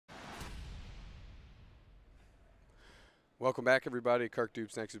Welcome back, everybody. Kirk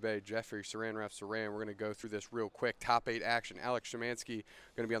Dupes, Nexus Bay, Jeffrey, Saran, Ref, Saran. We're going to go through this real quick. Top 8 action. Alex Schemanske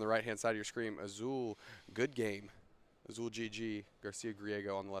going to be on the right-hand side of your screen. Azul, good game. Azul GG, Garcia,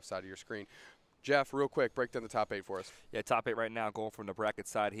 Griego on the left side of your screen. Jeff, real quick, break down the top 8 for us. Yeah, top 8 right now, going from the bracket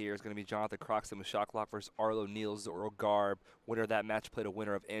side here is going to be Jonathan Croxton with Shocklock versus Arlo Neal, Zoro Garb. Winner of that match played a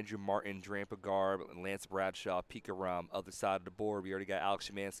winner of Andrew Martin, Drampa Garb, and Lance Bradshaw, Pika Rum. Other side of the board, we already got Alex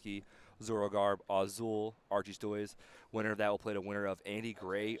Schemanske, Zoro Garb, Azul, Archie Stoys. Winner of that will play the winner of Andy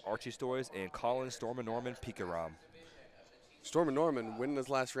Gray, Archie Stoys, and Colin Storm and Norman, Pika Rum. Storm and Norman winning his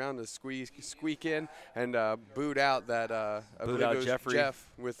last round to squeak in and boot out that I believe it was Jeffrey. Jeff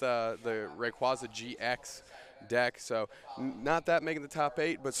with the Rayquaza GX deck. So not that making the top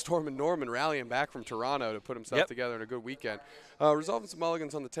 8, but Storm and Norman rallying back from Toronto to put himself together in a good weekend. Resolving some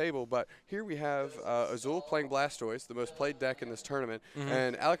mulligans on the table, but here we have Azul playing Blastoise, the most played deck in this tournament,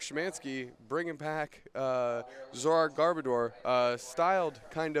 and Alex Schemanske bringing back Zorard Garbodor, styled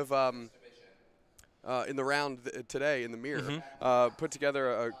kind of in the round today in the mirror. Put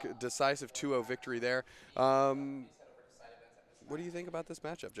together a decisive 2-0 victory there. What do you think about this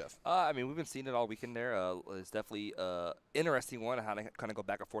matchup, Jeff? I mean, we've been seeing it all weekend there. It's definitely an interesting one, how to kind of go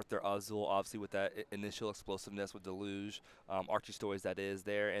back and forth there. Azul, obviously, with that initial explosiveness with Deluge. Archie Stories, that is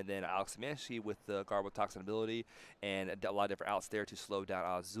there. And then Alex Schemanske with the Garbotoxin ability and a lot of different outs there to slow down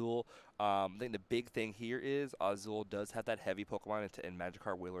Azul. I think the big thing here is Azul does have that heavy Pokemon in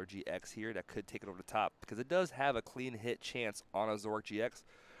Magikarp Whaler GX here that could take it over the top because it does have a clean hit chance on a Zoroark GX.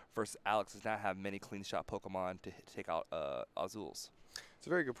 Versus Alex does not have many clean shot Pokemon to take out Azuls. It's a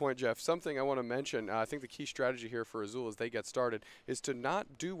very good point, Jeff. Something I want to mention, I think the key strategy here for Azul as they get started is to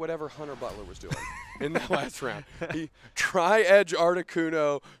not do whatever Hunter Butler was doing in that last round. He Tri-Edge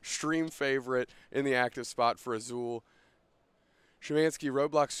Articuno, stream favorite in the active spot for Azul. Schemanske,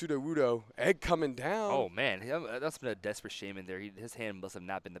 Roadblock, Sudowoodo, Egg coming down. Oh, man. That's been a desperate Shaman there. His hand must have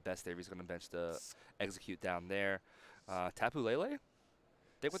not been the best there. He's going to bench the Execute down there. Tapu Lele?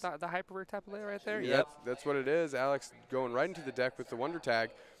 Think with the Hyper Rare Tapu Lele right there? Yep, that's what it is. Alex going right into the deck with the Wonder Tag.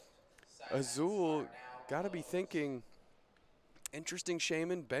 Azul got to be thinking, interesting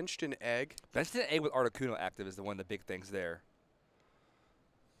Shaman, benched an Egg. Benched an Egg with Articuno active is one of the big things there.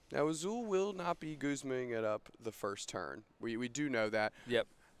 Now, Azul will not be Guzmaing it up the first turn. We do know that. Yep.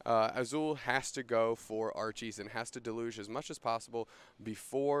 Azul has to go for Archies and has to deluge as much as possible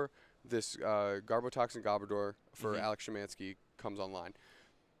before this Garbotoxin Garbodor for Alex Schemanske comes online.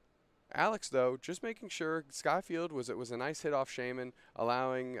 Alex, though, just making sure Skyfield was a nice hit off Shaman,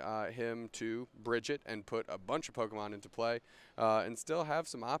 allowing him to bridge it and put a bunch of Pokemon into play, and still have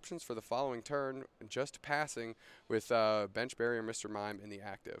some options for the following turn, just passing with Bench Barrier, Mr. Mime in the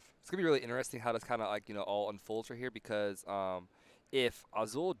active. It's going to be really interesting how this kind of all unfolds right here because if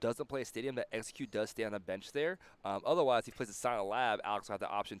Azul doesn't play a Stadium, that Execute does stay on the bench there. Otherwise, if he plays a Silent Lab, Alex will have the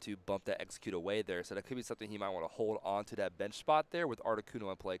option to bump that Execute away there. So that could be something he might want to hold on to that bench spot there with Articuno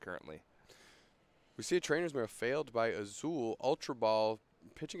in play currently. We see a Trainer's Mirror failed by Azul. Ultra Ball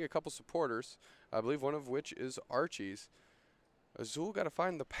pitching a couple supporters, I believe one of which is Archie's. Azul got to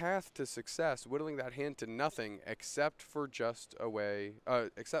find the path to success, whittling that hand to nothing except for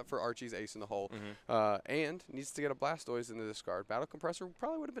except for Archie's ace in the hole, and needs to get a Blastoise in the discard. Battle Compressor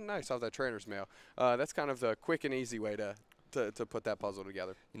probably would have been nice off that Trainer's Mail. That's kind of the quick and easy way to put that puzzle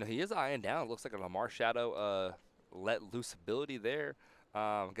together. You know, he is eyeing down. Looks like a Lamar Shadow let loose ability there.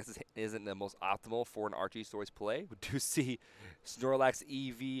 I guess it isn't the most optimal for an Archie Stories play. We do see Snorlax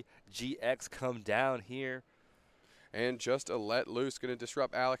EV GX come down here. And just a let loose, going to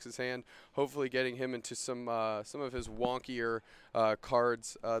disrupt Alex's hand, hopefully getting him into some of his wonkier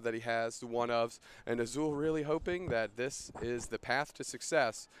cards that he has, the one-ofs. And Azul really hoping that this is the path to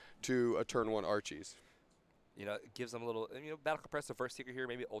success to a turn 1 Archies. You know, it gives him a little, Battle Compressor first secret here,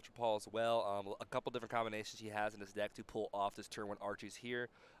 maybe Ultra Paul as well. A couple different combinations he has in his deck to pull off this turn 1 Archies here.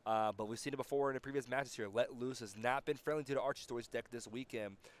 But we've seen it before in the previous matches here. Let Loose has not been friendly to the Archie Stories deck this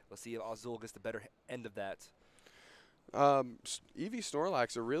weekend. Let's see if Azul gets the better end of that. EV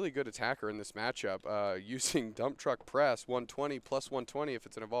Snorlax, a really good attacker in this matchup, using Dump Truck Press, 120 plus 120 if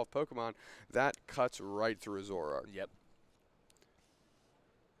it's an evolved Pokemon. That cuts right through a Zoroark. Yep.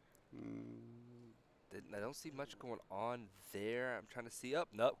 I don't see much going on there. I'm trying to see up.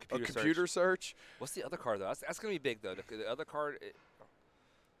 Nope, Computer search. What's the other card, though? That's going to be big, though. The other card.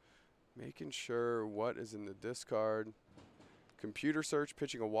 Making sure what is in the discard. Computer search,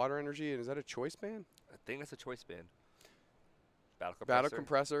 pitching a Water Energy, and is that a Choice Band? I think that's a Choice Band. Battle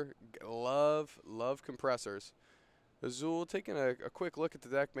Compressor. Love compressors. Azul taking a quick look at the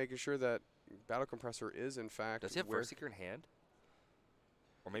deck, making sure that Battle Compressor is, in fact. Does he have First Seeker in hand?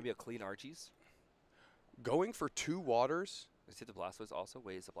 Or maybe a clean Archie's? going for 2 waters. You see the Blastoise also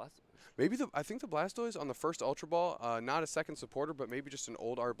weighs the Blastoise. Maybe I think the Blastoise on the first Ultra Ball, not a second supporter, but maybe just an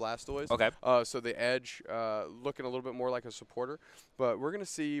old art Blastoise. Okay. So the edge looking a little bit more like a supporter. But we're going to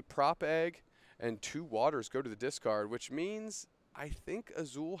see Prop Egg and 2 waters go to the discard, which means I think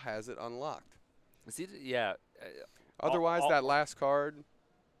Azul has it unlocked. See, yeah. Otherwise, that last card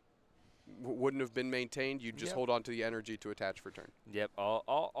wouldn't have been maintained. You'd just hold on to the energy to attach for turn. Yep.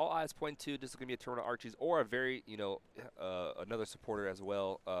 All eyes point to this is going to be a turn of Archies or a very, another supporter as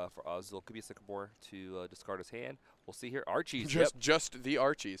well for Azul. Could be a Sycamore to discard his hand. We'll see here. Archies. Just the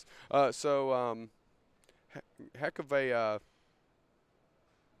Archies. Heck of a.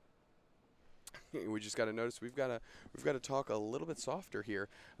 We just got to notice we've got to talk a little bit softer here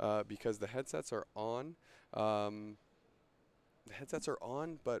because the headsets are on. The headsets are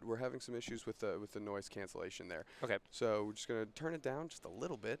on, but we're having some issues with the noise cancellation there. Okay. So we're just going to turn it down just a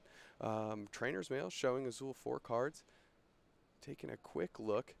little bit. Trainer's Mail showing Azul 4 cards. Taking a quick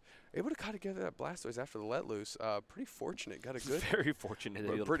look. Able to cut together that Blastoise after the let loose. Pretty fortunate. Got a good. Very fortunate.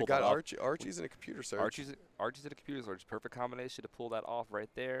 Got Archies and a computer search. Archies and a computer search. Perfect combination to pull that off right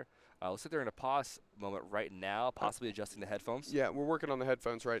there. Looks like they're in a pause moment right now, possibly adjusting the headphones. Yeah, we're working on the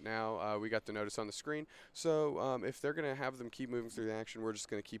headphones right now. We got the notice on the screen. So if they're going to have them keep moving through the action, we're just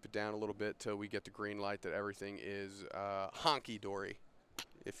going to keep it down a little bit till we get the green light that everything is honky-dory,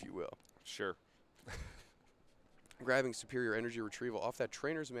 if you will. Sure. Grabbing Superior Energy Retrieval off that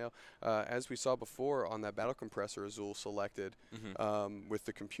Trainer's Mail, as we saw before on that Battle Compressor Azul selected with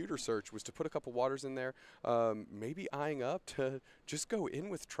the computer search, was to put a couple waters in there, maybe eyeing up to just go in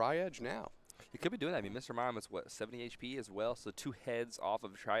with Tri-Edge now. You could be doing that. I mean, Mr. Mime is, 70 HP as well, so 2 heads off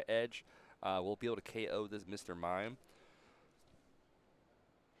of Tri-Edge. We'll be able to KO this Mr. Mime.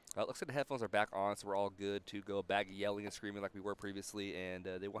 Looks like the headphones are back on, so we're all good to go back yelling and screaming like we were previously, and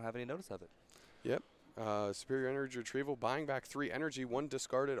they won't have any notice of it. Yep. Superior Energy Retrieval, buying back 3 energy, 1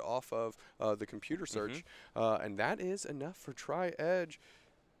 discarded off of the computer search. And that is enough for Tri-Edge.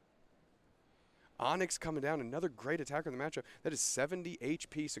 Onyx coming down, another great attacker in the matchup. That is 70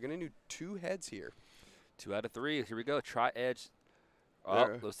 HP, so going to need 2 heads here. 2 out of 3. Here we go. Tri-Edge.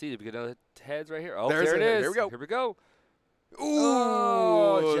 Oh, let's see. Did we get another heads right here? Oh, there it is. Here we go. Here we go.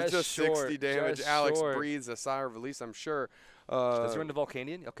 Ooh, just short, 60 damage. just Alex short. breathes a sigh of release, I'm sure. Does he run the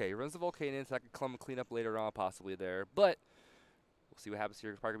Volcanion? Okay, he runs the Volcanion, so I can come and clean up later on possibly there. But we'll see what happens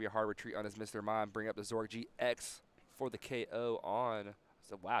here. It's probably going to be a hard retreat on his Mr. Mime. Bring up the Zoroark GX for the KO on.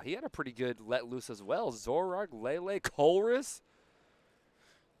 So, wow, he had a pretty good let loose as well. Zoroark, Lele, Colress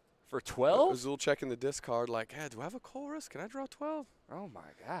for 12? Azul checking the discard like, hey, do I have a Colress? Can I draw 12? Oh, my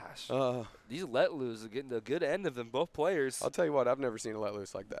gosh. These let loose are getting the good end of them, both players. I'll tell you what, I've never seen a let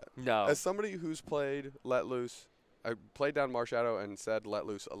loose like that. No. As somebody who's played let loose, I played down Marshadow and said let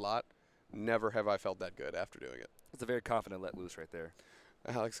loose a lot. Never have I felt that good after doing it. It's a very confident let loose right there.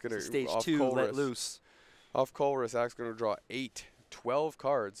 Alex going to stage off 2 Colress, let loose. Off Colress, Alex going to draw 12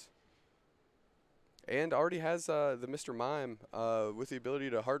 cards. And already has the Mr. Mime with the ability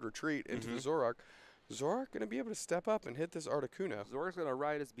to hard retreat into the Zoroark. Zoroark going to be able to step up and hit this Articuno. Zoroark's going to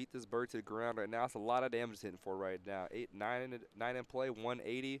ride us, beat this bird to the ground right now. It's a lot of damage hitting for right now. 9 in play,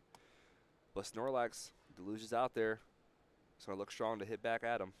 180. But Snorlax, Deluge is out there. It's going to look strong to hit back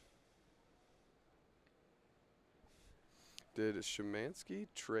at him. Did Schemanske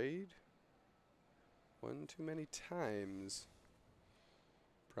trade one too many times?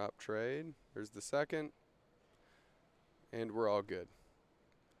 Prop trade. There's the second. And we're all good.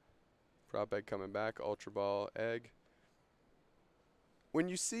 Prop egg coming back. Ultra Ball egg. When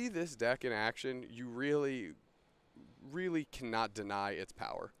you see this deck in action, you really cannot deny its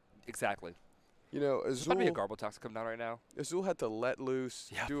power. Exactly. You know, Azul. There's probably a Garbotox come down right now. Azul had to let loose,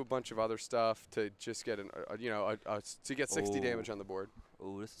 do a bunch of other stuff to just get to get 60 damage on the board.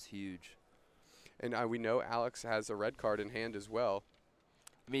 Oh, this is huge. And we know Alex has a red card in hand as well.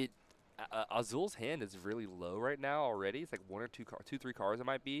 I mean, Azul's hand is really low right now already. It's like 1 or 2, 3 cards it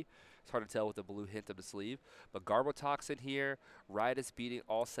might be. It's hard to tell with the blue hint of the sleeve. But Garbotox in here, Riotous beating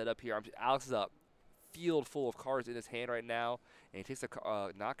all set up here. Alex is up. Field full of cards in his hand right now, and he takes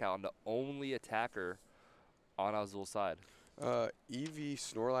a knockout on the only attacker on Azul's side. EV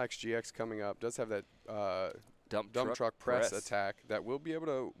Snorlax GX coming up does have that dump truck press attack that will be able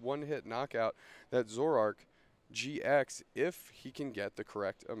to one-hit knockout that Zoroark GX if he can get the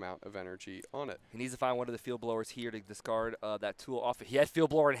correct amount of energy on it. He needs to find one of the field blowers here to discard that tool off. He had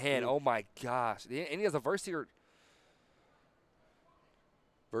field blower in hand. Oh my gosh! And he has a Versier.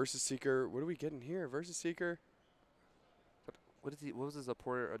 Versus Seeker, what are we getting here? Versus Seeker. What was his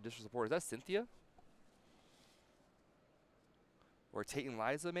additional support? Is that Cynthia? Or Tate and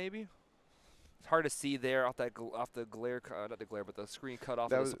Liza, maybe? It's hard to see there off that off the glare, not the glare, but the screen cut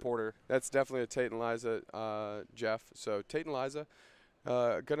off That of the was- supporter. That's definitely a Tate and Liza, Jeff. So Tate and Liza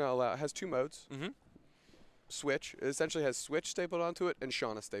has 2 modes. Mm-hmm. Switch. It essentially has Switch stapled onto it and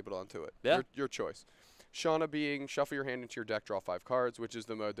Shauna stapled onto it. Yeah. Your choice. Shauna being shuffle your hand into your deck, draw 5 cards, which is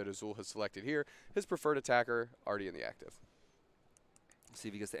the mode that Azul has selected here. His preferred attacker, already in the active. See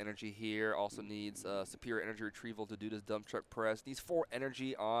if he gets the energy here. Also needs superior energy retrieval to do this dump truck press. Needs 4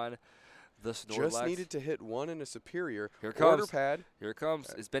 energy on the Snorlax. Just needed to hit 1 in a superior. Here it Order comes. pad. Here it comes.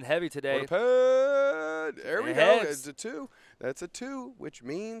 It's been heavy today. Order pad. There we It go. heads. It's a 2. That's a 2, which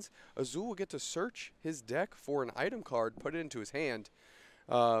means Azul will get to search his deck for an item card, put it into his hand.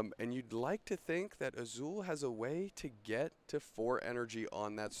 And you'd like to think that Azul has a way to get to 4 energy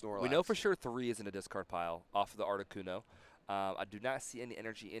on that Snorlax. We know for sure 3 is in the discard pile off of the Articuno. I do not see any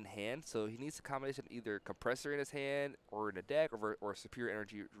energy in hand, so he needs a combination of either compressor in his hand or in a deck, or superior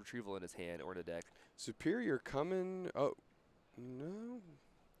energy retrieval in his hand or in a deck. Superior coming. Oh, no.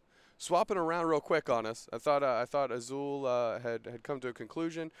 Swapping around real quick on us. I thought Azul had come to a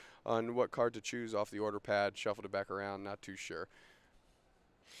conclusion on what card to choose off the order pad. Shuffled it back around. Not too sure.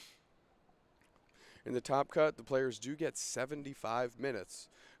 In the top cut, the players do get 75 minutes.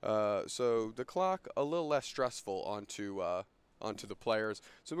 So the clock a little less stressful onto the players.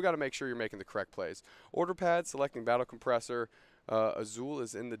 So we got to make sure you're making the correct plays. Order pad, selecting battle compressor. Azul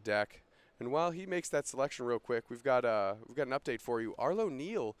is in the deck, and while he makes that selection real quick, we've got an update for you. Arlo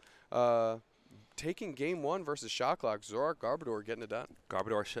Neal taking game 1 versus Shocklock. Zorak Garbodor getting it done.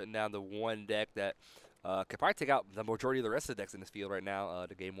 Garbodor shutting down the one deck that could probably take out the majority of the rest of the decks in this field right now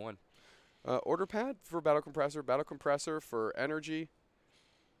to game 1. Order pad for battle compressor for energy,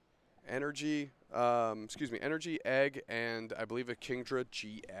 energy, egg, and I believe a Kingdra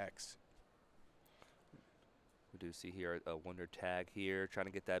GX. We do see here a Wonder Tag here, trying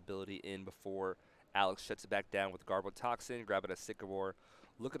to get that ability in before Alex shuts it back down with Garbotoxin, grabbing a Sycamore,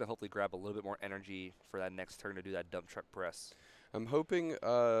 looking to hopefully grab a little bit more energy for that next turn to do that dump truck press. I'm hoping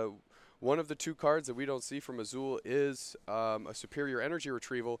one of the 2 cards that we don't see from Azul is a superior energy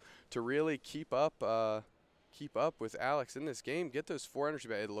retrieval to really keep up with Alex in this game. Get those 4 energy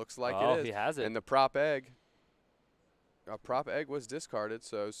back. It looks like it is. He has it. And the prop egg was discarded,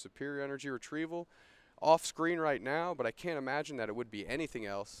 so superior energy retrieval off screen right now, but I can't imagine that it would be anything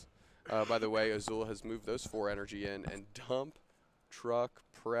else. By the way, Azul has moved those 4 energy in, and dump, truck,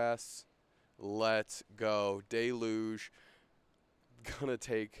 press, let's go. Deluge gonna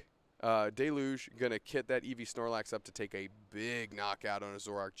take Deluge gonna kit that EV Snorlax up to take a big knockout on a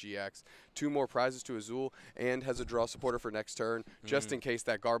Zorak GX. 2 more prizes to Azul, and has a draw supporter for next turn, just in case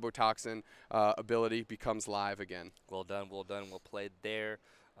that Garbotoxin ability becomes live again. Well done, well played there.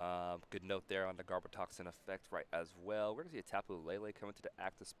 Good note there on the Garbotoxin effect right as well. We're going to see a Tapu Lele coming to the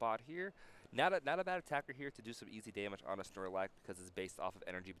active spot here. Not a bad attacker here to do some easy damage on a Snorlax because it's based off of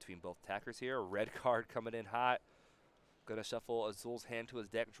energy between both attackers here. Red card coming in hot. Gonna shuffle Azul's hand to his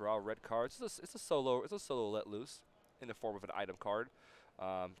deck, draw a red card. It's a solo let loose in the form of an item card.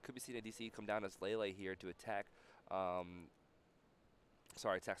 Could be seeing a DC come down as Lele here to attack. Attack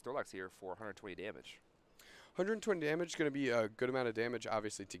Snorlax here for 120 damage. 120 damage is going to be a good amount of damage,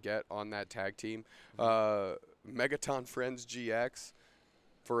 obviously, to get on that tag team. Megaton Friends GX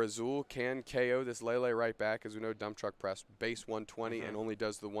for Azul can KO this Lele right back. As we know, Dump Truck Press base 120 and only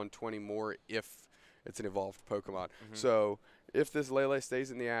does the 120 more if it's an evolved Pokemon. So if this Lele stays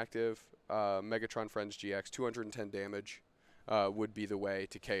in the active, Megatron Friends GX, 210 damage would be the way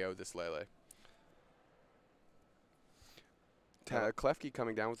to KO this Lele. Klefki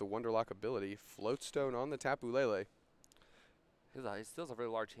coming down with a Wonderlock ability. Floatstone on the Tapu Lele. He still has a very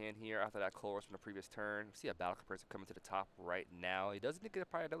large hand here after that Colress from the previous turn. We see a Battle Compressor coming to the top right now. He doesn't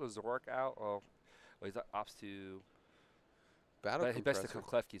get probably another Zoroark out. Well, he's opts to Battle he best to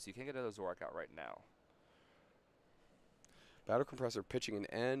Compressor. Klefki, so you can't get another Zoroark out right now. Battle Compressor pitching an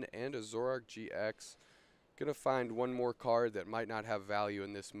N and a Zoroark GX. Gonna find one more card that might not have value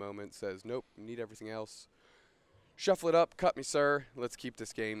in this moment. Says, nope, need everything else. Shuffle it up, cut me, sir. Let's keep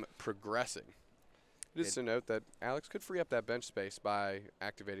this game progressing. Just to note that Alex could free up that bench space by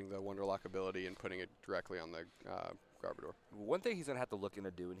activating the Wonderlock ability and putting it directly on the Garbodor. One thing he's going to have to look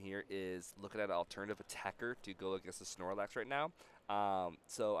into doing here is looking at an alternative attacker to go against the Snorlax right now.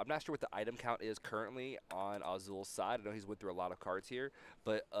 So I'm not sure what the item count is currently on Azul's side. I know he's went through a lot of cards here,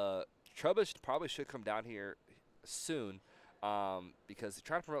 but Trubbish probably should come down here soon. Because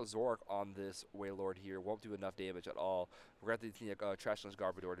trying to promote Zoroark on this Wailord here won't do enough damage at all. We're going to need a Trashlands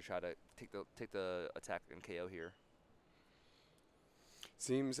Garbodor to try to take the attack and KO here.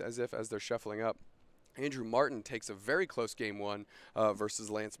 Seems as if as they're shuffling up, Andrew Martin takes a very close game one versus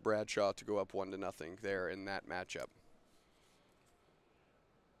Lance Bradshaw to go up 1-0 there in that matchup.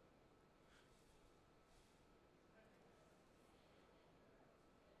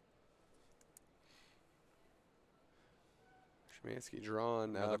 Schemanske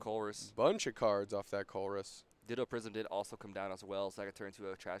drawn Another Colress. Bunch of cards off that Colress. Ditto Prism did also come down as well, so I could turn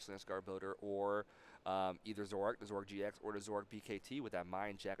into a Trash Lance Guard Builder or either Zork, the Zork GX, or the Zork BKT with that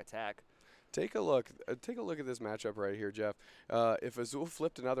Mind Jack attack. Take a look. Take a look at this matchup right here, Jeff. If Azul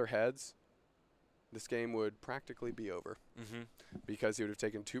flipped another heads, this game would practically be over. Because he would have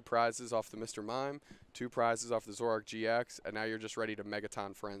taken 2 prizes off the Mr. Mime, 2 prizes off the Zork GX, and now you're just ready to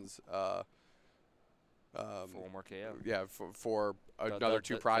Megaton Friends. For one more KO. Yeah, for another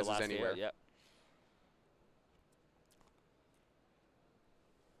 2 prizes anywhere. Yep.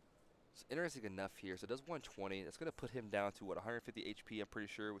 It's interesting enough here. So it does 120. That's going to put him down to, what, 150 HP, I'm pretty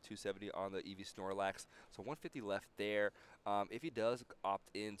sure, with 270 on the EV Snorlax. So 150 left there. If he does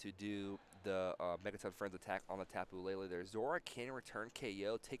opt in to do the Megaton Friends attack on the Tapu Lele there, Zora can return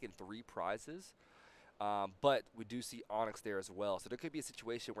KO, taking 3 prizes. But we do see Onyx there as well. So there could be a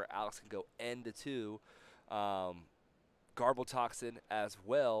situation where Alex can go end to 2. Garble Toxin as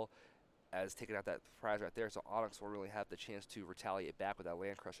well as taking out that prize right there. So Onyx will really have the chance to retaliate back with that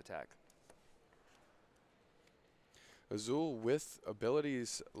Land Crush attack. Azul with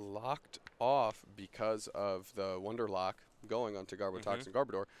abilities locked off because of the Wonder Lock going onto Garbotox and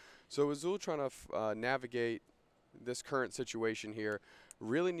Garbodor. So Azul trying to navigate this current situation here.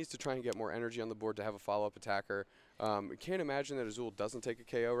 Really needs to try and get more energy on the board to have a follow-up attacker. Can't imagine that Azul doesn't take a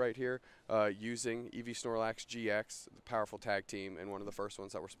KO right here using EV Snorlax GX, the powerful tag team, and one of the first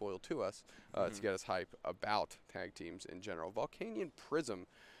ones that were spoiled to us to get us hype about tag teams in general. Volcanion Prism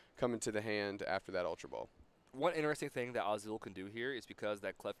coming to the hand after that Ultra Ball. One interesting thing that Azul can do here is because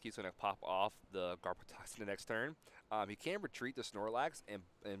that Klefki's going to pop off the Garbotox in the next turn, he can retreat the Snorlax and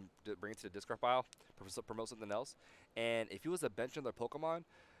bring it to the discard pile, promote something else. And if he was to bench another Pokemon,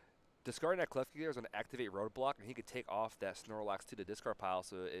 discarding that Klefki there is going to activate Roadblock, and he could take off that Snorlax to the discard pile,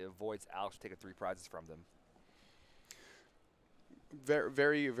 so it avoids Alex taking 3 prizes from them.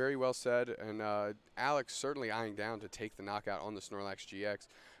 Very, very well said. And Alex certainly eyeing down to take the knockout on the Snorlax GX.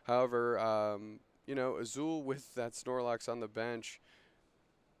 However, you know, Azul with that Snorlax on the bench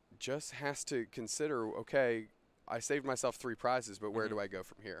just has to consider, okay, I saved myself 3 prizes, but where do I go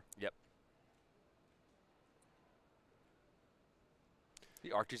from here? Yep.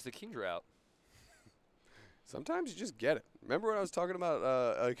 He arches the Kingdra out. Sometimes you just get it. Remember when I was talking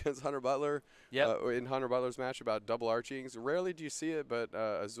about against Hunter Butler in Hunter Butler's match about double archings? Rarely do you see it, but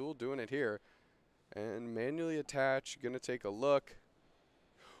Azul doing it here. And manually attach, going to take a look.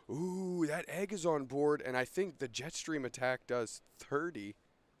 Ooh, that egg is on board, and I think the Jetstream attack does 30.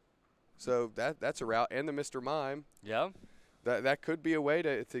 So that's a route. And the Mr. Mime. Yeah. That could be a way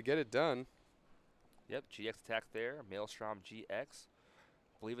to get it done. Yep, GX attack there. Maelstrom GX.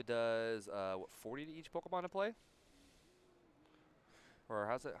 I believe it does, what, 40 to each Pokemon to play? Or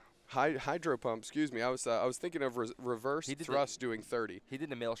how's it? Hydro Pump, excuse me. I was thinking of reverse thrust doing 30. He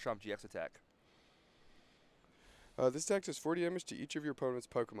did the Maelstrom GX attack. This attack does 40 damage to each of your opponent's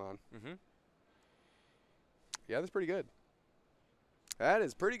Pokemon. Yeah, that's pretty good. That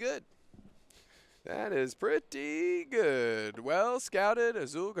is pretty good. That is pretty good. Well scouted.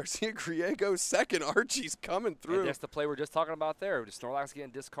 Azul, Garcia, Griego, second. Archie's coming through. And that's the play we're just talking about there. The Snorlax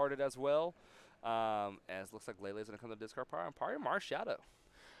getting discarded as well. As looks like Lele's going to come to the discard pile. And probably Marshadow.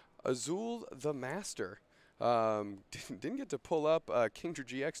 Azul the Master. Didn't get to pull up Kingdra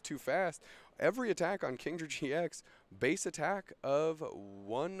GX too fast. Every attack on Kingdra GX, base attack of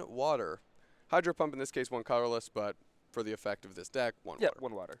 1 water. Hydro Pump in this case 1 colorless, but for the effect of this deck, 1 water.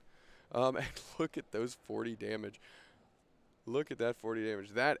 1 water. And look at those 40 damage. Look at that 40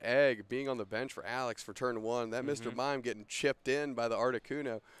 damage. That egg being on the bench for Alex for turn 1. That Mr. Mime getting chipped in by the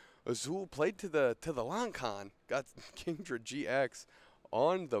Articuno. Azul played to the Lancon. Got Kingdra GX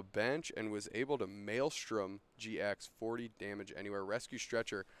on the bench and was able to Maelstrom GX 40 damage anywhere. Rescue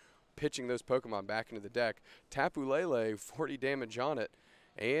Stretcher pitching those Pokemon back into the deck. Tapu Lele 40 damage on it.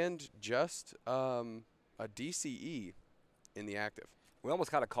 And just a DCE in the active. We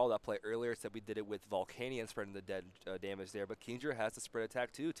almost kind of called that play earlier, said we did it with Volcanion spreading the dead damage there, but Kingdra has the spread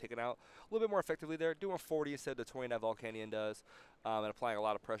attack too, taking out a little bit more effectively there, doing 40 instead of the 20 that Volcanion does, and applying a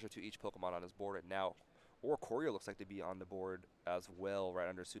lot of pressure to each Pokemon on his board right now. Or Corio looks like to be on the board as well, right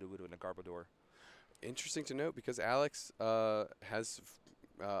under Sudowoodo and the Garbodor. Interesting to note because Alex has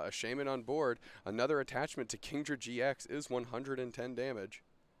a Shaman on board. Another attachment to Kingdra GX is 110 damage.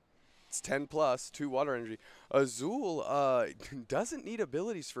 It's 10 plus, 2 water energy. Azul doesn't need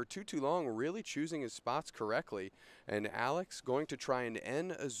abilities for too long, really choosing his spots correctly. And Alex going to try and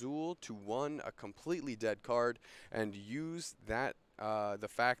end Azul to 1, a completely dead card, and use that the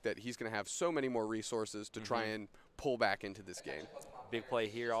fact that he's going to have so many more resources to try and pull back into this game. Big play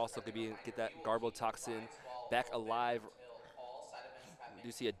here also could be get that Garbotoxin back alive.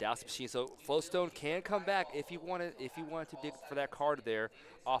 You see a Douse Machine, so Flowstone can come back if you wanted to dig for that card there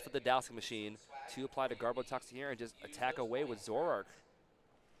off of the Dowsing Machine to apply the Garbotoxin here and just attack away with Zoroark.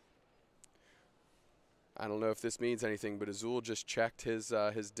 I don't know if this means anything, but Azul just checked his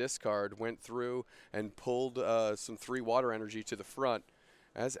discard, went through and pulled some 3 water energy to the front.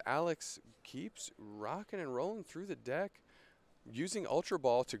 As Alex keeps rocking and rolling through the deck, using Ultra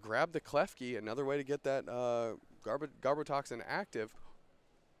Ball to grab the Klefki, another way to get that Garbotoxin active.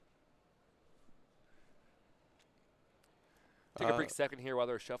 Take a brief second here while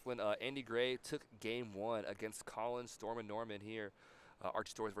they're shuffling. Andy Gray took game 1 against Colin, Storm, and Norman here.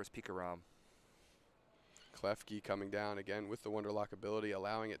 Archie Stories versus Pikaram. Klefki coming down again with the Wonderlock ability,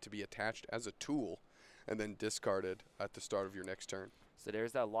 allowing it to be attached as a tool and then discarded at the start of your next turn. So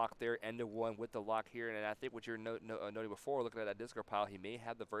there's that lock there, end of 1 with the lock here. And I think what you're noting before, looking at that discard pile, he may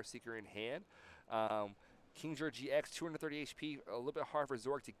have the Verse Seeker in hand. Kingdra GX, 230 HP, a little bit hard for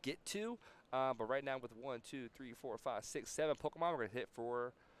Zork to get to. But right now with 1, 2, 3, 4, 5, 6, 7 Pokemon, we're going to hit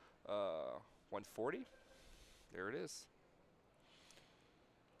for 140. There it is.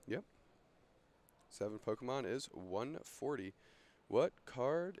 Yep. 7 Pokemon is 140. What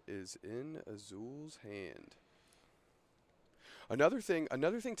card is in Azul's hand? Another thing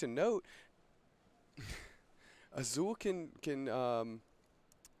to note, Azul can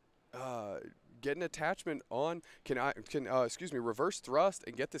get an attachment on, reverse thrust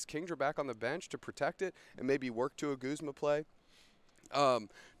and get this Kingdra back on the bench to protect it and maybe work to a Guzma play.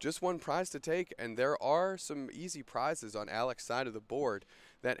 Just 1 prize to take, and there are some easy prizes on Alex's side of the board.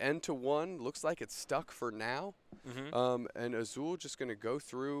 That end to 1 looks like it's stuck for now. And Azul just going to go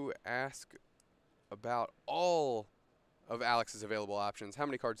through, ask about all of Alex's available options. How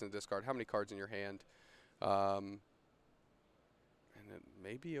many cards in the discard? How many cards in your hand? And then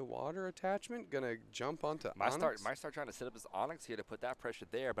maybe a water attachment. Going to jump onto Onyx. Might start trying to set up his Onyx here to put that pressure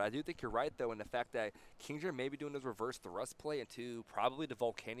there. But I do think you're right, though, in the fact that Kingdra may be doing his reverse thrust play into probably the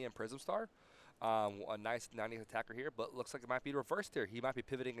Volcanion Prism Star. A nice 90 attacker here, but looks like it might be reversed here. He might be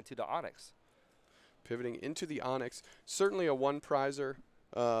pivoting into the Onyx. Pivoting into the Onyx. Certainly a 1 prizer.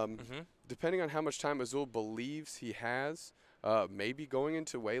 Depending on how much time Azul believes he has, maybe going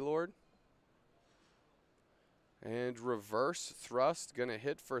into Wailord. And reverse thrust, going to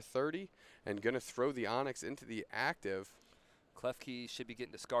hit for 30 and going to throw the Onyx into the active. Klefki should be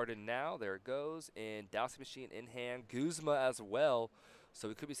getting discarded now. There it goes. And Dowsing Machine in hand. Guzma as well. So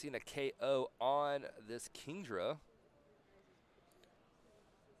we could be seeing a KO on this Kingdra.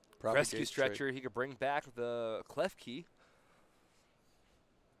 Rescue Stretcher. He could bring back the Klefki.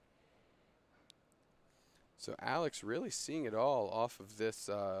 So Alex really seeing it all off of this,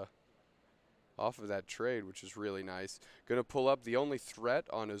 off of that trade, which is really nice. Going to pull up the only threat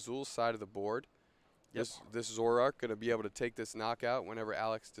on Azul's side of the board. Yep. This Zoroark going to be able to take this knockout whenever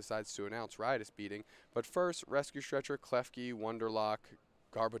Alex decides to announce Riotous Beating. But first, Rescue Stretcher, Klefki, Wonderlock,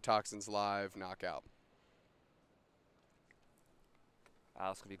 Garbotoxins live, knockout.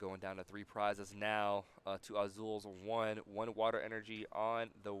 Alex going to be going down to 3 prizes now to Azul's 1 water energy on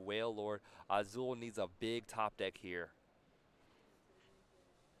the Wailord. Azul needs a big top deck here.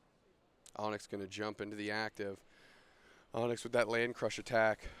 Onyx going to jump into the active. Onyx with that Land Crush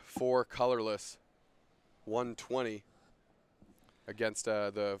attack, 4 colorless, 120 against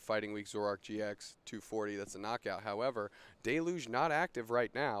the Fighting Week Zoroark GX 240. That's a knockout. However, Deluge not active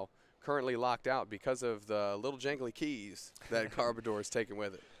right now. Currently locked out because of the little jangly keys that Carbador is taking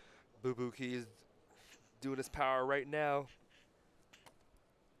with it. Boo Boo Keys doing his power right now.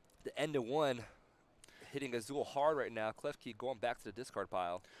 The end of 1 hitting Azul hard right now. Klefki going back to the discard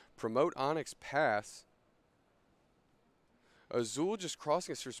pile. Promote Onyx pass. Azul just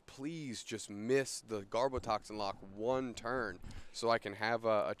crossing us. Please just miss the Garbotoxin lock 1 turn so I can have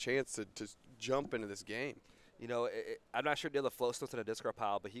a chance to jump into this game. You know, I'm not sure the other Flowstones in a discard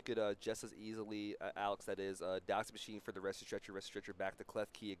pile, but he could just as easily, Alex, that is, Douse Machine for the Rescue Stretcher back to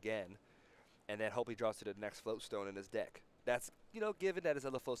Klefki again, and then hope he draws to the next Floatstone in his deck. That's, you know, given that his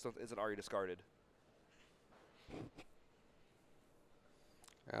other Floatstone isn't already discarded.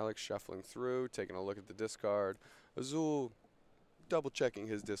 Alex shuffling through, taking a look at the discard. Azul double-checking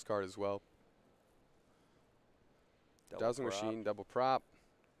his discard as well. Dowsing Machine, double prop.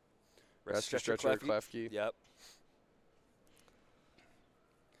 Rescue Stretcher, Klefki. Yep.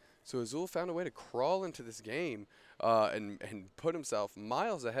 So Azul found a way to crawl into this game and put himself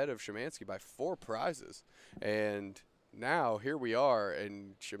miles ahead of Schemanske by 4 prizes. And now here we are,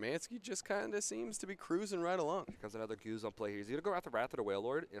 and Schemanske just kind of seems to be cruising right along. Here comes another Goose on play here. Is he going to go after Wrath of the Whale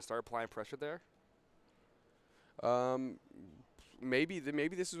Lord and start applying pressure there? Maybe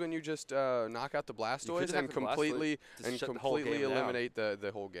this is when you just knock out the Blastoise and completely eliminate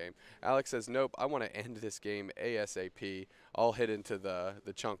the whole game. Alex says, nope, I want to end this game ASAP. I'll hit into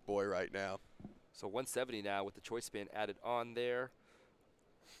the chunk boy right now. So 170 now with the choice spin added on there.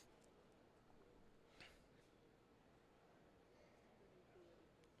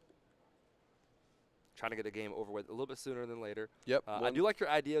 Trying to get a game over with a little bit sooner than later. Yep. I do like your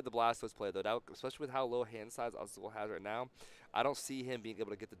idea of the Blastoise play, though, especially with how low hand size Azul has right now. I don't see him being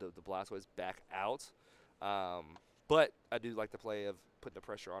able to get the Blastoise back out. But I do like the play of putting the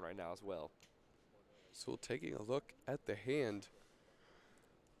pressure on right now as well. So taking a look at the hand.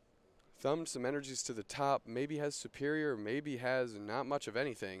 Thumbed some energies to the top. Maybe has superior, maybe has not much of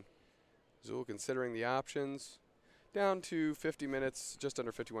anything. Azul considering the options. Down to 50 minutes, just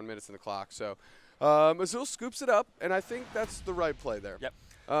under 51 minutes in the clock. So Azul scoops it up, and I think that's the right play there. Yep.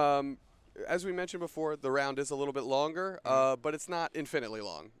 As we mentioned before, the round is a little bit longer, but it's not infinitely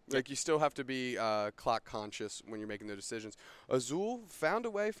long. Yep. Like, you still have to be clock conscious when you're making the decisions. Azul found a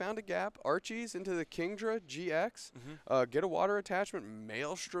way, found a gap. Archie's into the Kingdra GX. Get a water attachment,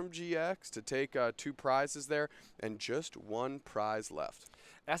 Maelstrom GX to take 2 prizes there, and just 1 prize left.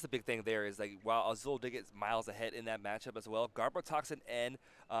 That's the big thing there is, like, while Azul did get miles ahead in that matchup as well, Garbotoxin and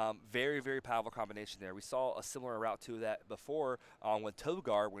very, very powerful combination there. We saw a similar route to that before with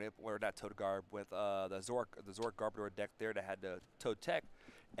Toadgar, or not Toadgar, with the Zoroark Garbodor deck there that had the Toad Tech,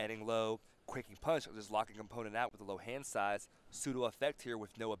 adding low, Quaking Punch, just locking component out with a low hand size, pseudo effect here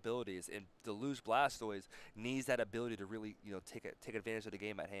with no abilities, and Deluge Blastoise needs that ability to really, take advantage of the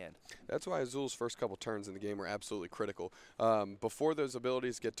game at hand. That's why Azul's first couple turns in the game were absolutely critical. Before those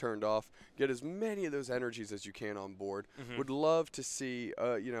abilities get turned off, get as many of those energies as you can on board. Would love to see,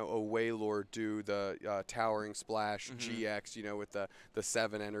 a Wailord do the Towering Splash GX, with the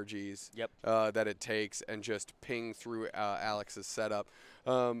 7 energies that it takes, and just ping through Alex's setup.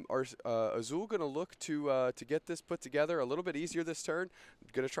 Are Azul going to look to get this put together a little bit easier this turn?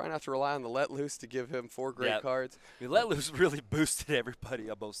 Going to try not to rely on the Let Loose to give him 4 great cards. I mean, Let Loose really boosted everybody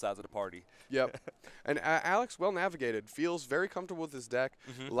on both sides of the party. Yep. And Alex, well navigated, feels very comfortable with his deck,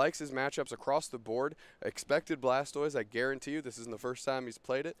 likes his matchups across the board, expected Blastoise. I guarantee you this isn't the first time he's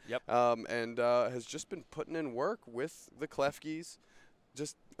played it. Yep. And has just been putting in work with the Klefkis.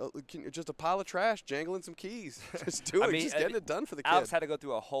 Just a pile of trash, jangling some keys. Just getting it done for the kid. Alex had to go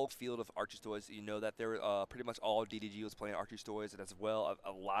through a whole field of Archestoys. You know that there were pretty much all DDG was playing Archestoys, and as well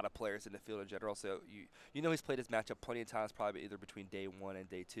a lot of players in the field in general. So you know he's played his matchup plenty of times, probably either between day 1 and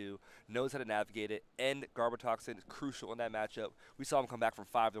day 2. Knows how to navigate it, and Garbotoxin is crucial in that matchup. We saw him come back from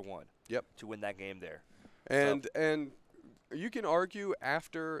 5-1. Yep. To win that game there. And you can argue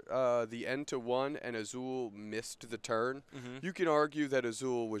after the end to 1 and Azul missed the turn, you can argue that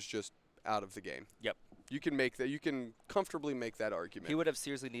Azul was just out of the game. Yep. You can make that. You can comfortably make that argument. He would have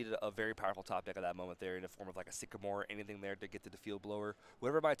seriously needed a very powerful top deck at that moment there in the form of like a Sycamore or anything there to get to the Field Blower.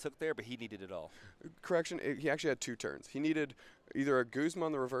 Whatever I took there, but he needed it all. Correction, he actually had 2 turns. He needed either a Guzma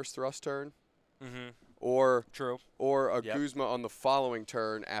on the reverse thrust turn or a Guzma on the following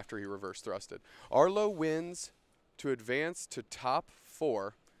turn after he reverse thrusted. Arlo wins to advance to top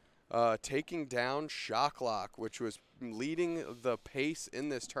 4, taking down Shocklock, which was leading the pace in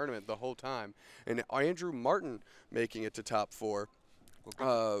this tournament the whole time, and Andrew Martin making it to top 4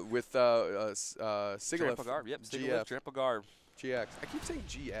 with Sigalef GF. GX. I keep saying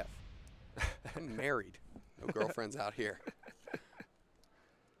GF. I'm married. No girlfriends out here.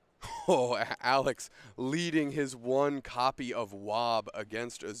 Oh, Alex leading his 1 copy of Wob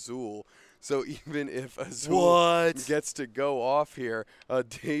against Azul. So even if Azul gets to go off here,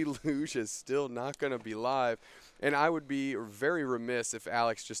 Deluge is still not going to be live. And I would be very remiss if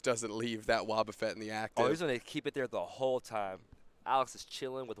Alex just doesn't leave that Wobbuffet in the active. Oh, he's going to keep it there the whole time. Alex is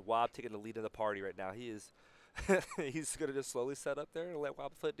chilling with Wob taking the lead of the party right now. He is he's going to just slowly set up there and let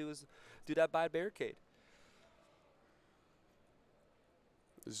Wobbuffet do that by barricade.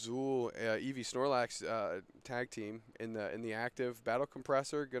 Azul, Eevee Snorlax tag team in the active. Battle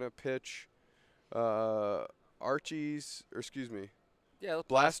Compressor gonna pitch Archie's, or excuse me,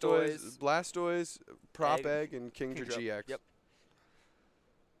 Blastoise, Prop Egg, and Kingdra GX. Yep.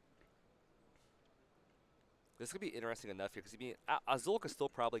 This could be interesting enough here because Azul could still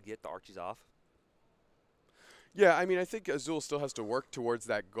probably get the Archies off. Yeah, I mean, I think Azul still has to work towards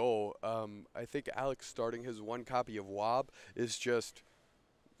that goal. I think Alex starting his 1 copy of Wob is just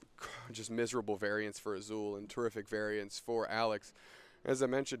just miserable variance for Azul and terrific variance for Alex. As I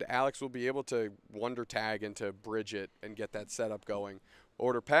mentioned, Alex will be able to wonder tag into Bridget and get that setup going.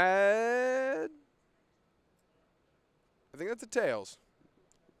 Order pad. I think that's a tails.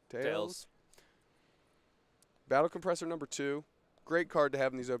 Tails. Battle Compressor number 2. Great card to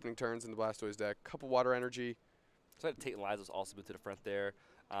have in these opening turns in the Blastoise deck. Couple water energy. So I had Tate and Liza's also moved to the front there.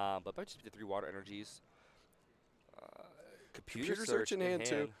 But might just be the 3 water energies. Computer search in hand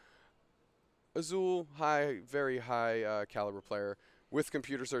too. Azul, very high caliber player. With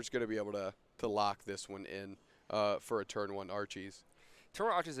Computer Search, going to be able to lock this one in for a turn 1 Archies. Turn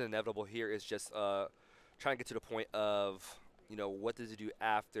 1 Archies is inevitable here. Is just trying to get to the point of, what does he do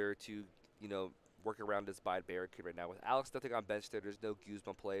after to, work around this bide barricade right now. With Alex nothing on bench there, there's no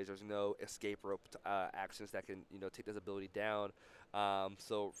Guzman plays, there's no escape rope actions that can, take this ability down.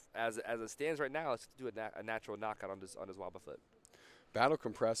 So as it stands right now, let's do a natural knockout on this Wobbuffet. Battle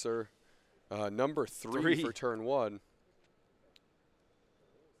Compressor, number 3 for turn 1.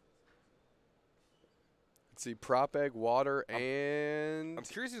 Let's see, Prop Egg, Water, and... I'm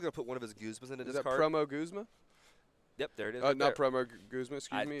curious if he's going to put one of his Guzmas into this card. card. Is that Promo Guzma? Yep, there it is. Not Promo Guzma,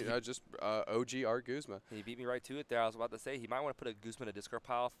 excuse me. Just OG Art Guzma. He beat me right to it there. I was about to say he might want to put a Guzma in a discard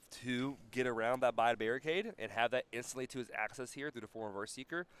pile to get around that bide barricade and have that instantly to his access here through the 4 Reverse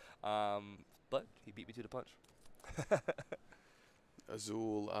Seeker. But he beat me to the punch.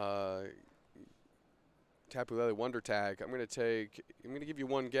 Azul, Tapu Lele Wonder Tag. I'm going to give you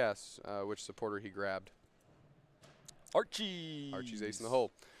one guess which supporter he grabbed. Archie's ace in the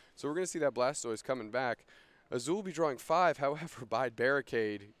hole. So we're going to see that Blastoise coming back. Azul will be drawing 5. However, Bide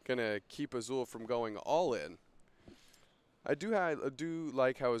Barricade going to keep Azul from going all in. I do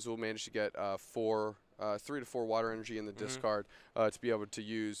like how Azul managed to get 3 to 4 water energy in the discard to be able to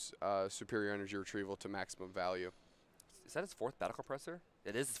use superior energy retrieval to maximum value. Is that his 4th Battle Compressor?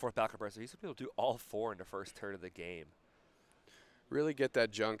 It is his 4th Battle Compressor. He's going to be able to do all 4 in the first turn of the game. Really get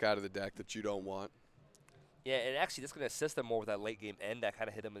that junk out of the deck that you don't want. Yeah, and actually that's going to assist him more with that late game end that kind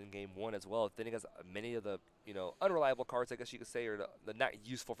of hit him in game 1 as well. Then he has many of the unreliable cards, I guess you could say, or the not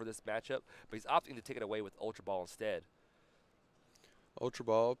useful for this matchup. But he's opting to take it away with Ultra Ball instead. Ultra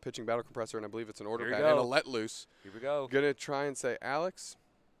Ball, pitching Battle Compressor, and I believe it's an order pad go. and a Let Loose. Here we go. Gonna try and say, Alex,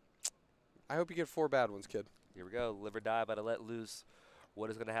 I hope you get 4 bad ones, kid. Here we go. Live or die by the Let Loose. What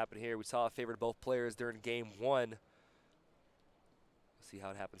is going to happen here? We saw it favored both players during game 1. Let's see how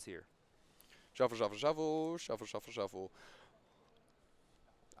it happens here. Shuffle, shuffle, shuffle, shuffle, shuffle, shuffle.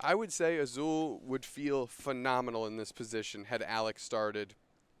 I would say Azul would feel phenomenal in this position had Alex started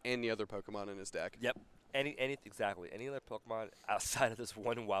any other Pokemon in his deck. Yep. Exactly. Any other Pokemon outside of this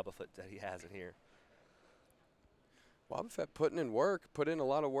one Wobbuffet that he has in here. Wobbuffet put in a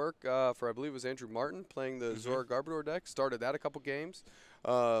lot of work for, I believe it was Andrew Martin playing the Zora Garbodor deck. Started that a couple games.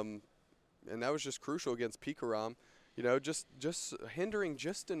 And that was just crucial against Pikarom. Just hindering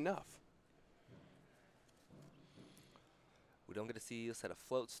just enough. We don't get to see a set of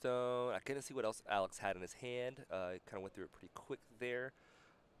Float Stone. I couldn't see what else Alex had in his hand. He kind of went through it pretty quick there.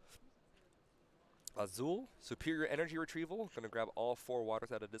 Azul, Superior Energy Retrieval. Going to grab all 4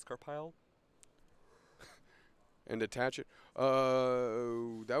 waters out of discard pile. And attach it.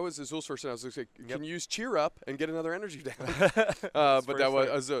 That was Azul's first turn. I was going to say, can you use Cheer Up and get another energy down? But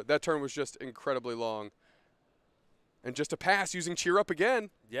that turn was just incredibly long. And just a pass using Cheer Up again.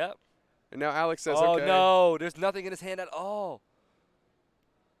 Yep. And now Alex says, oh, okay. no. There's nothing in his hand at all.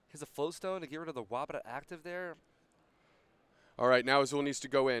 He has a Float Stone to get rid of the Wobbuffet active there. All right, now Azul needs to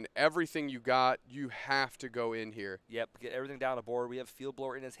go in. Everything you got, you have to go in here. Yep, get everything down the board. We have Field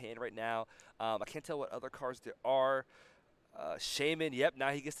Blower in his hand right now. I can't tell what other cards there are. Shaman, yep,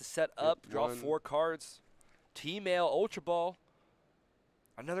 now he gets to set up, draw 4 cards. T-Mail, Ultra Ball.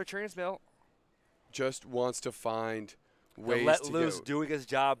 Another Transmail. Just wants to find ways Let to Loose go. doing his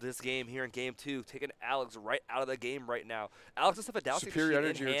job this game here in game 2, taking Alex right out of the game right now. Alex does have a downside Superior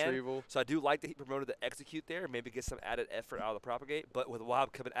energy retrieval. So I do like that he promoted the Execute there, maybe get some added effort out of the Propagate. But with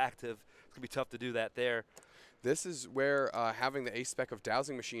Wob coming active, it's going to be tough to do that there. This is where having the A-Spec of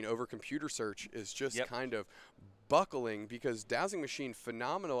Dowsing Machine over Computer Search is just kind of buckling, because Dowsing Machine,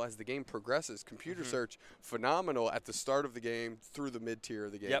 phenomenal as the game progresses. Computer Search, phenomenal at the start of the game through the mid-tier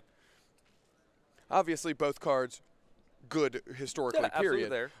of the game. Yep. Obviously, both cards good historically,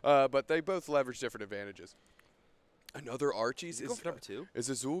 period. But they both leverage different advantages. Another Archie's is number 2. Is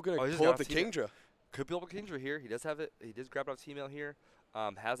Azul going to pull up the Kingdra? Could pull up a Kingdra here. He does have it. He does grab it off T-Mail here.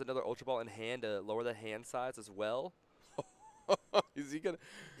 Has another Ultra Ball in hand to lower the hand size as well. Is he gonna?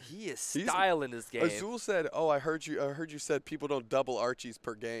 He is styling this game. Azul said, "Oh, I heard you said people don't double Archies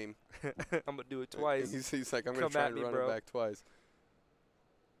per game." I'm gonna do it twice. He's like, I'm gonna try and run it back twice.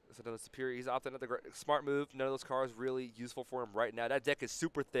 It's another superior. He's opting another smart move. None of those cards really useful for him right now. That deck is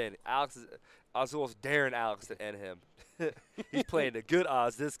super thin. Azul's daring Alex to end him. He's playing the good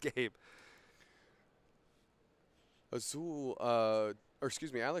odds this game. Azul, or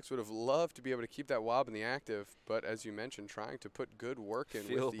excuse me, Alex would have loved to be able to keep that Wob in the active, but as you mentioned, trying to put good work in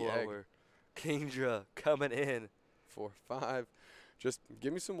Field with the egg. blower. Kingdra coming in. 4, 5. Just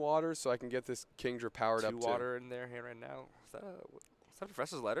give me some water so I can get this Kingdra powered up. 2 water in their hand right now. Is that a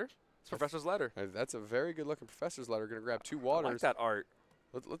Professor's Letter? It's Professor's Letter. That's a very good looking Professor's Letter. Gonna grab 2 waters. I like that art.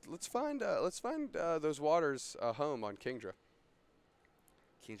 Let's find those waters home on Kingdra.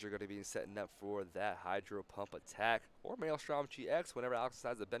 Kingdra going to be setting up for that Hydro Pump attack or Maelstrom GX whenever Alex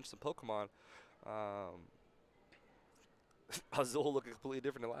decides to bench some Pokemon. Azul looking completely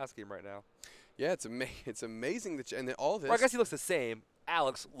different than last game right now. Yeah, it's amazing that and then all this. Well, I guess he looks the same.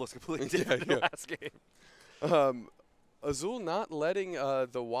 Alex looks completely different than last game. Azul not letting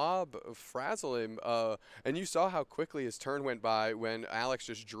the Wob frazzle him, and you saw how quickly his turn went by when Alex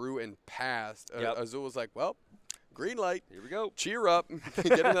just drew and passed. Yep. Azul was like, well, green light. Here we go. Cheer up.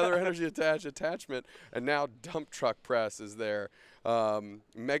 Get another energy attachment. And now Dump Truck Press is there.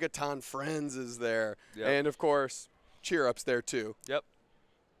 Megaton Friends is there. Yep. And, of course, Cheer Up's there, too. Yep.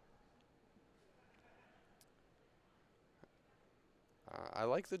 I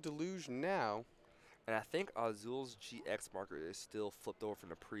like the Deluge now. And I think Azul's GX marker is still flipped over from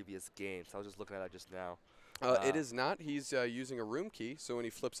the previous game. So I was just looking at that just now. It is not. He's using a room key, so when he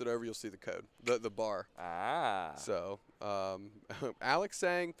flips it over, you'll see the code, the bar. Ah. So Alex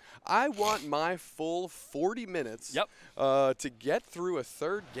saying, I want my full 40 minutes to get through a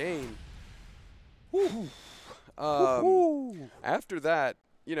third game. After that,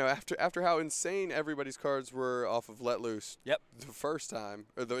 you know, after how insane everybody's cards were off of Let Loose the first time,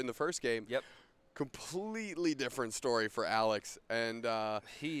 or in the first game, completely different story for Alex, and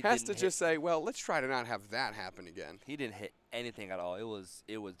he has to just say, well, let's try to not have that happen again. He didn't hit anything at all. It was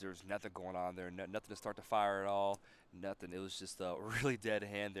there's nothing going on there, nothing to start the fire at all, nothing. It was just a really dead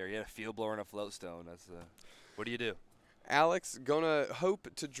hand there. He had a field blower and a float stone. That's what do you do? Alex gonna hope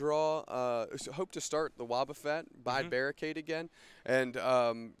to start the Wobbuffet by Barricade again, and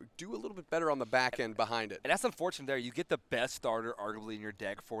do a little bit better on the back end behind it. And that's unfortunate there. You get the best starter arguably in your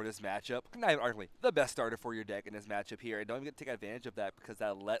deck for this matchup. Not even arguably, the best starter for your deck in this matchup here. And don't even get to take advantage of that because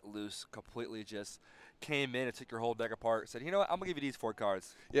that Let Loose completely just came in and took your whole deck apart. Said, you know what, I'm going to give you these 4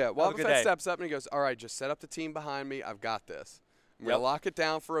 cards. Yeah, Wobbuffet steps up and he goes, all right, just set up the team behind me. I've got this. I'm going to lock it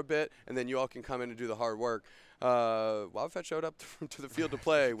down for a bit, and then you all can come in and do the hard work. Wobbuffet showed up to the field to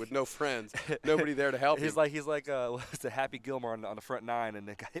play with no friends, nobody there to help him. He's like what's the Happy Gilmore on the front 9, and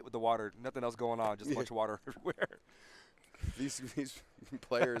they got hit with the water. Nothing else going on, just a bunch of water everywhere. These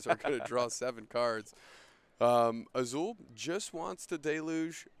players are going to draw 7 cards. Azul just wants to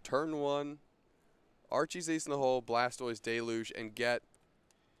Deluge, turn 1, Archie's Ace in the Hole, Blastoise, Deluge, and get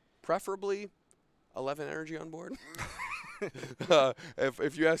preferably 11 energy on board.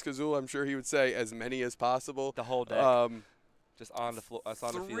 If you ask Azul, I'm sure he would say as many as possible. The whole deck, just on the floor, on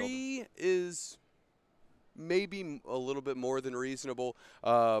the field. 3 is maybe a little bit more than reasonable,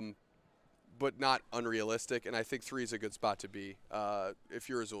 but not unrealistic. And I think 3 is a good spot to be if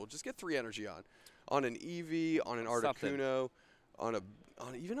you're Azul. Just get 3 energy on an Eevee, on an Articuno,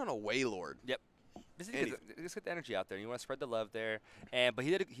 even on a Wailord. Yep. Just get the energy out there. You want to spread the love there, but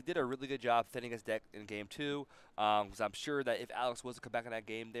he did a really good job thinning his deck in game 2. Because I'm sure that if Alex was to come back in that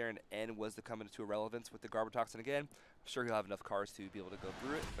game there and was to come into irrelevance with the Garbotoxin again, I'm sure he'll have enough cards to be able to go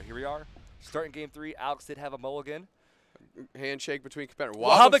through it. But here we are, starting game 3. Alex did have a mulligan. Handshake between competitors.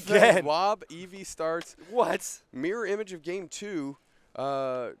 Wob again. Wob. Eevee starts. What? Mirror image of game 2.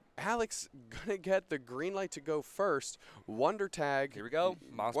 Alex gonna get the green light to go first. Wonder Tag. Here we go.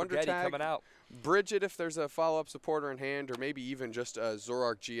 Monster Getty coming out. Bridge it if there's a follow-up supporter in hand, or maybe even just a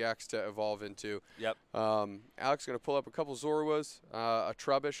Zoroark GX to evolve into. Yep. Alex gonna pull up a couple Zorwas, a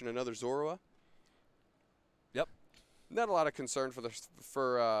Trubbish, and another Zorua. Yep. Not a lot of concern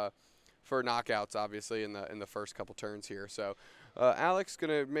for knockouts, obviously, in the first couple turns here. So Alex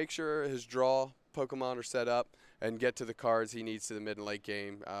gonna make sure his draw Pokemon are set up and get to the cards he needs to the mid and late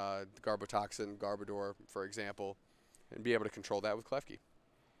game, Garbotoxin, Garbodor, for example, and be able to control that with Klefki.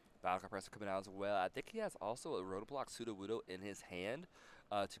 Battle Compressor coming out as well. I think he has also a Rotoblock Sudowoodo in his hand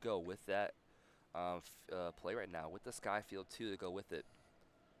to go with that play right now, with the Skyfield 2 to go with it.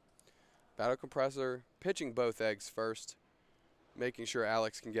 Battle Compressor pitching both eggs first, making sure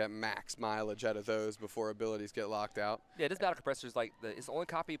Alex can get max mileage out of those before abilities get locked out. Yeah, this Battle Compressor is like it's the only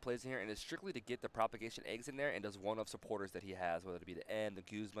copy he plays in here, and it's strictly to get the propagation eggs in there and does one of supporters that he has, whether it be the N, the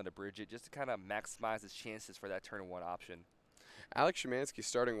Guzma, the Bridget, just to kind of maximize his chances for that turn 1 option. Alex Schemanske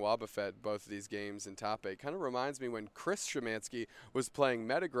starting Wobbuffet both of these games in top 8 kind of reminds me when Chris Schemanske was playing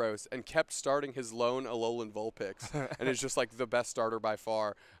Metagross and kept starting his lone Alolan Vulpix, and is just like the best starter by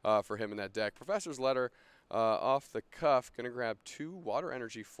far for him in that deck. Professor's Letter off the cuff, going to grab 2 Water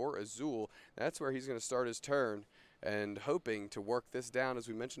Energy for Azul. That's where he's going to start his turn, and hoping to work this down, as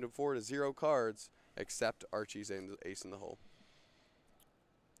we mentioned before, to 0 cards, except Archie's Ace in the Hole.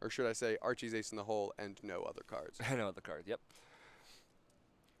 Or should I say Archie's Ace in the Hole and no other cards. No other cards, yep.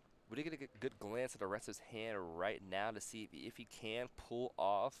 We're going to get a good glance at the rest of his hand right now to see if he can pull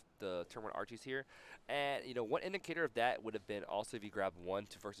off the turn 1 Archies here. And, you know, one indicator of that would have been also if he grabbed 1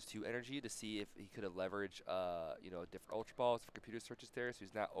 versus 2 energy to see if he could have leveraged, you know, different Ultra Balls for computer searches there, so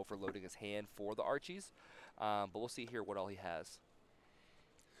he's not overloading his hand for the Archies. But we'll see here what all he has.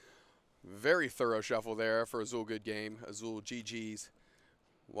 Very thorough shuffle there for Azul. Good game. Azul GG's.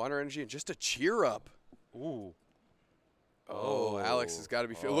 Water Energy and just a cheer up. Ooh. Oh, Alex has got to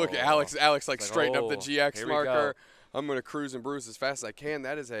be look, Alex like straighten up the GX marker. I'm going to cruise and bruise as fast as I can.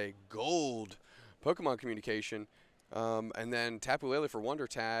 That is a gold Pokemon communication. And then Tapu Lele for Wonder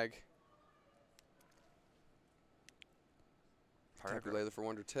Tag. Tapu Lele for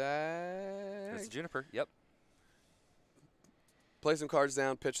Wonder Tag. That's Juniper, yep. Play some cards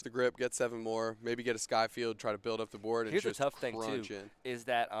down, pitch the grip, get 7 more, maybe get a Skyfield, try to build up the board. And Here's just the tough thing, too, in. is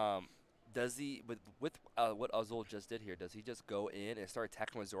that does he, with what Azul just did here, does he just go in and start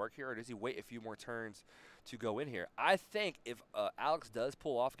attacking with Zoroark here, or does he wait a few more turns to go in here? I think if Alex does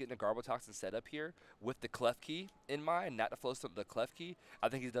pull off getting a Garbotoxin setup here with the Clef Key in mind, not to flow the Clef Key, I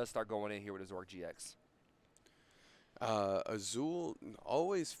think he does start going in here with his Zoroark GX. Azul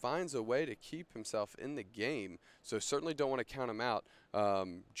always finds a way to keep himself in the game, so certainly don't want to count him out.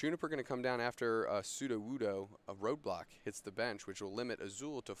 Juniper going to come down after Sudowoodo, a roadblock, hits the bench, which will limit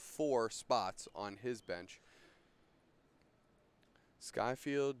Azul to 4 spots on his bench.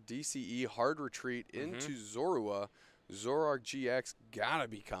 Skyfield, DCE, hard retreat into Zorua. Zoroark GX gotta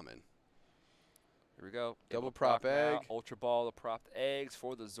be coming. Here we go. Double prop egg. Now. Ultra Ball, the propped eggs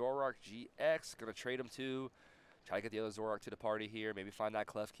for the Zoroark GX. Going to trade him to... Try to get the other Zoroark to the party here. Maybe find that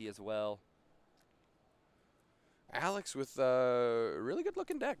Clef Key as well. Alex with a really good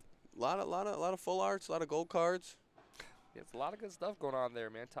looking deck. A lot of full arts, a lot of gold cards. Yeah, it's a lot of good stuff going on there,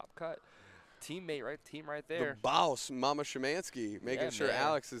 man. Top cut. Team right there. The boss, Mama Schemanske, making sure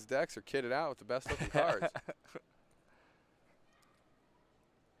Alex's decks are kitted out with the best looking cards.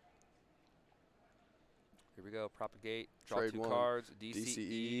 Here we go. Propagate. Draw Trade 2 1. cards.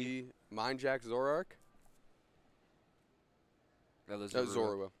 DCE. Mind Jack Zoroark. No,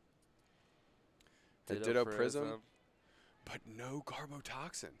 Zorua. The Ditto Prism. But no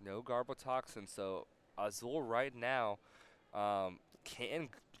Garbotoxin. No Garbotoxin. So Azul right now can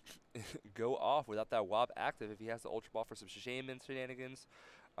go off without that Wob active if he has the Ultra Ball for some Shaman shenanigans.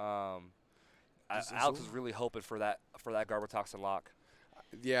 Alex is really hoping for that Garbotoxin lock.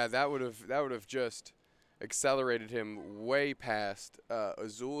 Yeah, that would have just accelerated him way past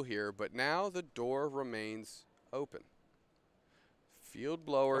Azul here. But now the door remains open. Field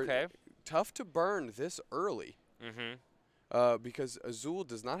Blower, tough to burn this early because Azul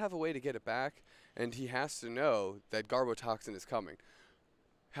does not have a way to get it back, and he has to know that Garbotoxin is coming.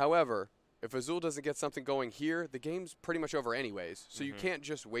 However, if Azul doesn't get something going here, the game's pretty much over anyways, so you can't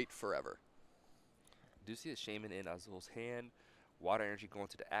just wait forever. Do you see a Shaman in Azul's hand? Water Energy going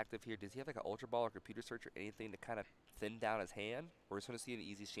to the active here. Does he have like an Ultra Ball or Computer Search or anything to kind of thin down his hand? Or is going to see an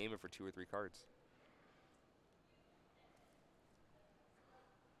easy Shaman for 2 or 3 cards?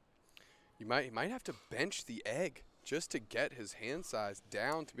 You might have to bench the egg just to get his hand size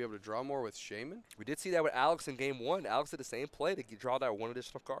down to be able to draw more with Shaman. We did see that with Alex in game 1. Alex did the same play to draw that 1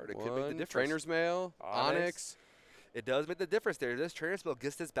 additional card. It could make the difference. Trainer's Mail, Onyx. It does make the difference there. This Trainer's Mail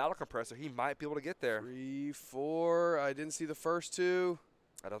gets this Battle Compressor. He might be able to get there. 3, 4. I didn't see the first 2.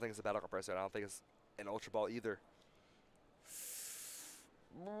 I don't think it's a Battle Compressor. I don't think it's an Ultra Ball either.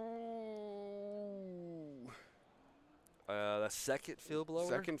 The second Field Blower?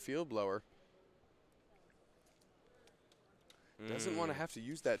 Second Field Blower. Doesn't want to have to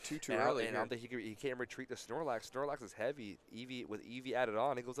use that too early. And I don't think he can't retreat the Snorlax. Snorlax is heavy. With Eevee added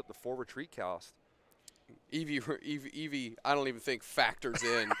on, it goes up to 4 retreat cost. Eevee, I don't even think factors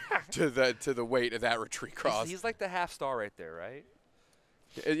in to the weight of that retreat cost. He's like the half star right there, right?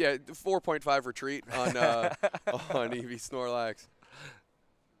 Yeah, 4.5 retreat on on Eevee Snorlax.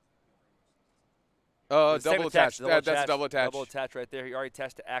 Double attach. That's a double attach. Double attach right there. He already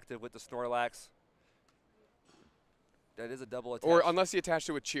attached to active with the Snorlax. That is a double attach. Or unless he attached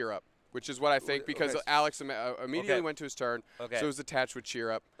it with Cheer Up, which is what I think, because Alex immediately went to his turn, so it was attached with Cheer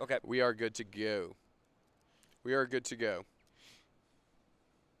Up. Okay. We are good to go. We are good to go.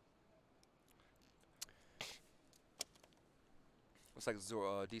 Looks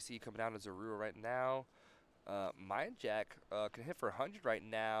like DC coming down to Zorua right now. Mind Jack can hit for 100 right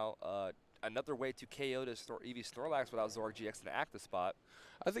now. Another way to KO to EV Snorlax without Zoroark GX in the active spot.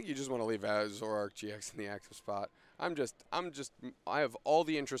 I think you just want to leave Zoroark GX in the active spot. I have all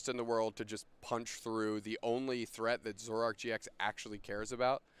the interest in the world to just punch through the only threat that Zoroark GX actually cares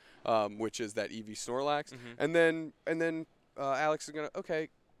about, which is that EV Snorlax. And then Alex is gonna, okay,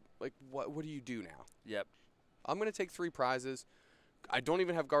 like what do you do now? Yep. I'm gonna take 3 prizes. I don't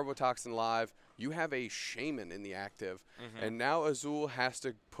even have Garbotoxin live. You have a Shaman in the active, and now Azul has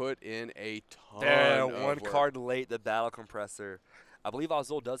to put in a ton of one work. card late, the Battle Compressor. I believe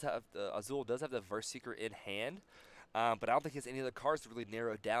Azul does have the Verse Seeker in hand, but I don't think he has any other cards to really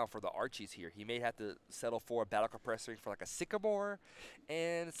narrow down for the Archies here. He may have to settle for a Battle Compressor for like a Sycamore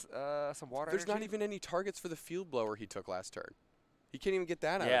and some Water There's energy. not even any targets for the Field Blower he took last turn. He can't even get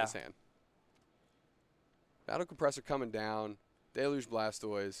that out of his hand. Battle Compressor coming down. Deluge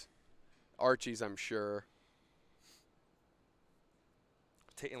Blastoise. Archies, I'm sure.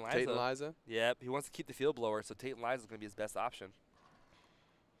 Tate and Liza. Yep, he wants to keep the Field Blower, so Tate and Liza is going to be his best option.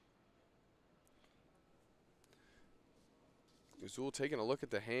 Azul taking a look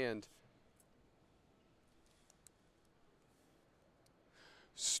at the hand.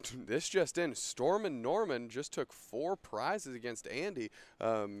 This just in, Storm and Norman just took 4 prizes against Andy,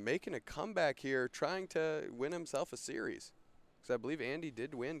 making a comeback here, trying to win himself a series. Because I believe Andy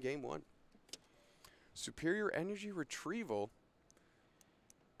did win game 1. Superior Energy Retrieval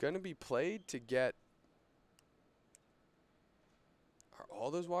going to be played to get... Are all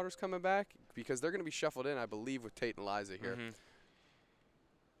those waters coming back? Because they're going to be shuffled in, I believe, with Tate and Liza here.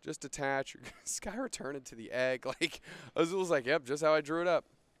 Just attach. Sky Return into the egg. Like, Azul's like, yep, just how I drew it up.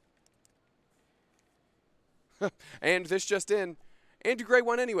 And this just in, Andy Gray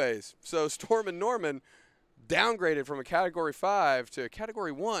won anyways. So Storm and Norman downgraded from a Category 5 to a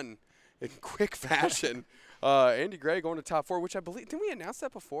Category 1 in quick fashion. Andy Gray going to top 4, which I believe, didn't we announce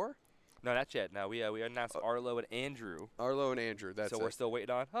that before? No, not yet. No, we announced Arlo and Andrew. Arlo and Andrew, that's so we're still waiting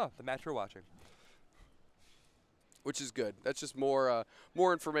on the match we're watching. Which is good. That's just more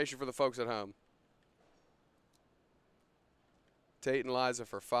information for the folks at home. Tate and Liza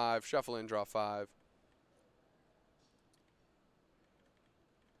for 5. Shuffle in, draw 5.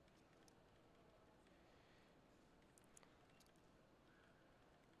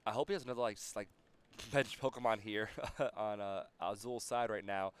 I hope he has another like bench Pokemon here on Azul's side right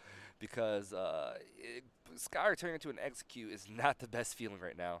now, because Sky turning into an Execute is not the best feeling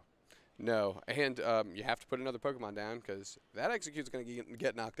right now. No, and you have to put another Pokemon down because that Execute's going to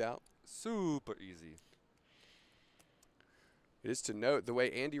get knocked out. Super easy. It is to note the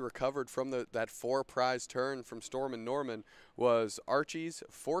way Andy recovered from that 4 prize turn from Storm and Norman was Archie's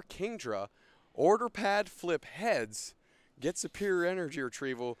 4 Kingdra, Order Pad flip heads, get Superior Energy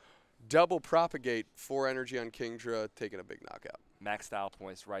Retrieval, double propagate 4 energy on Kingdra, taking a big knockout. Max style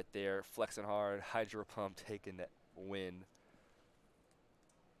points right there, flexing hard, Hydro Pump taking that win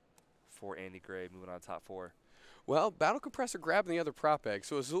for Andy Gray, moving on to top 4. Well, Battle Compressor grabbing the other Prop Egg,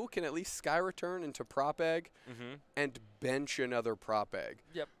 so Azul can at least Sky Return into Prop Egg and bench another Prop Egg.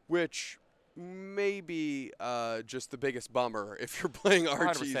 Yep. Which may be just the biggest bummer if you're playing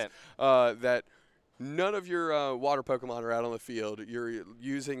Archies. That none of your water Pokemon are out on the field. You're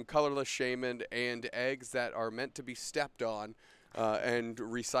using colorless Shaman and eggs that are meant to be stepped on and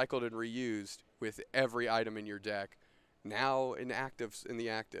recycled and reused with every item in your deck. Now in the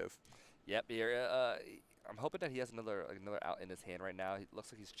active. Yep. I'm hoping that he has another out in his hand right now. It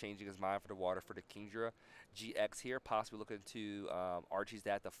looks like he's changing his mind for the water for the Kingdra GX here, possibly looking to Archie's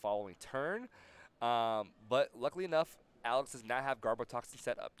that the following turn. But luckily enough, Alex does not have Garbotoxin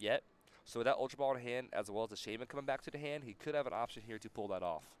set up yet. So with that Ultra Ball in hand, as well as the Shaman coming back to the hand, he could have an option here to pull that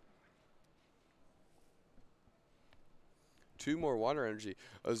off. 2 more water energy.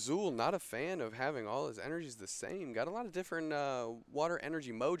 Azul, not a fan of having all his energies the same. Got a lot of different water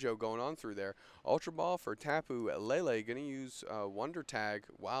energy mojo going on through there. Ultra Ball for Tapu Lele. Going to use Wonder Tag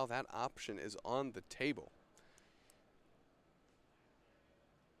while that option is on the table.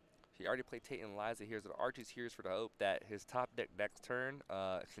 He already played Tate and Liza here. So the Archie's here for the hope that his top deck next turn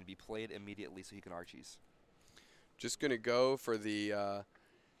can be played immediately so he can Archie's. Just going to go for the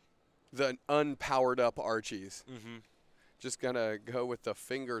unpowered up Archies. Just going to go with the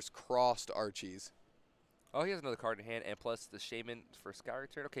fingers crossed Archies. Oh, he has another card in hand, and plus the Shaman for Sky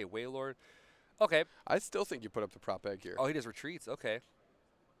Return. Okay, Wailord. Okay. I still think you put up the Prop Egg here. Oh, he does retreats. Okay.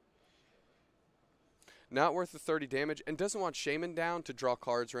 Not worth the 30 damage, and doesn't want Shaman down to draw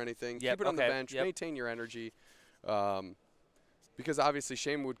cards or anything. Yep, Keep it on the bench. Maintain your energy. Because obviously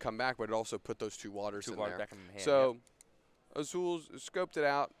Shaman would come back, but it also put those 2 waters in there. Back in the hand, so Azul scoped it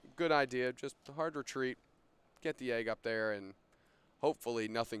out. Good idea. Just a hard retreat. Get the egg up there, and hopefully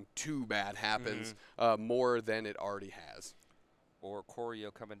nothing too bad happens more than it already has. Or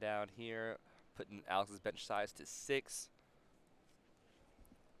Choreo coming down here, putting Alex's bench size to 6.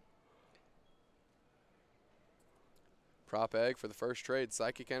 Prop egg for the first trade.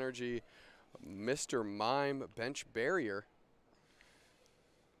 Psychic Energy, Mr. Mime, bench barrier.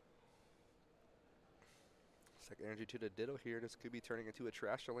 Psychic Energy to the Ditto here. This could be turning into a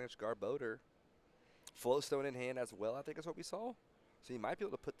Trash Lance Garboder. Flowstone in hand as well, I think is what we saw. So you might be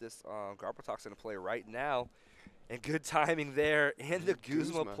able to put this Garbotox into play right now. And good timing there. And the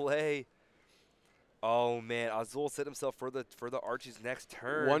Guzma play. Oh, man. Azul set himself for the Archie's next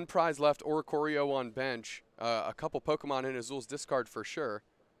turn. One prize left, Oricorio on bench. A couple Pokemon in Azul's discard for sure.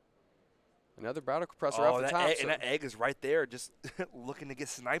 Another Battle Compressor off the top. And that egg is right there, just looking to get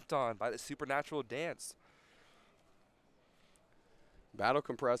sniped on by the Supernatural Dance. Battle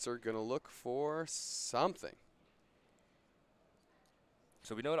Compressor going to look for something.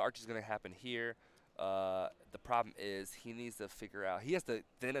 So we know what Archie's going to happen here. The problem is he needs to figure out, he has to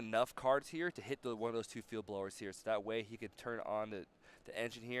thin enough cards here to hit one of those 2 field blowers here. So that way he could turn on the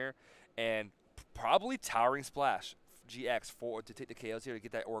engine here and probably Towering Splash GX to take the KOs here to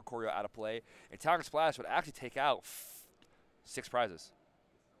get that Oricorio out of play. And Towering Splash would actually take out 6 prizes.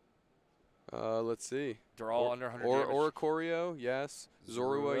 Let's see. They're all under 100 damage. Oricorio, yes.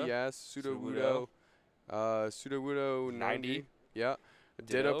 Zorua, yes. Sudowoodo. Sudowoodo, 90. Yeah.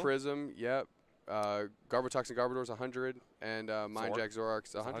 Ditto Prism, yep. Garbotox and Garbodor's 100. And Mindjack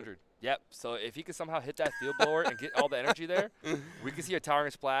Zoroark's 100. Yep. So if he could somehow hit that field blower and get all the energy there, we can see a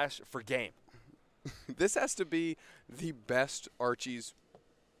Towering Splash for game. This has to be the best Archies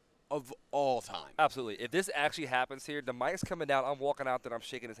of all time. Absolutely. If this actually happens here, the mic's coming down. I'm walking out there. I'm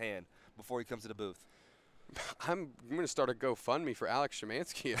shaking his hand before he comes to the booth. I'm going to start a GoFundMe for Alex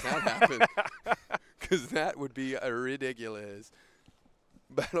Schemanske if that happens, because that would be ridiculous.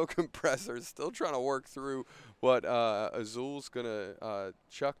 Battle Compressor is still trying to work through what Azul's going to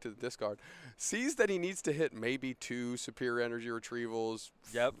chuck to the discard. Sees that he needs to hit maybe 2 Superior Energy Retrievals.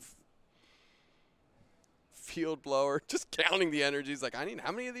 Yep. Field Blower, just counting the energies. Like,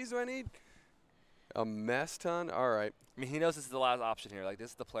 how many of these do I need? A mess ton? All right. I mean, he knows this is the last option here. Like,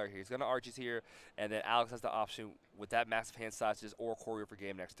 this is the player here. He's going to Archie's here, and then Alex has the option with that massive hand size to just Oricorio for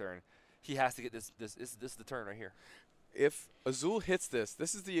game next turn. He has to get this. This is the turn right here. If Azul hits this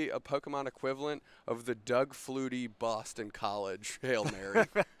is the Pokemon equivalent of the Doug Flutie Boston College Hail Mary.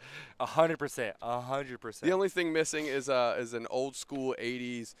 100%. 100%. The only thing missing is an old school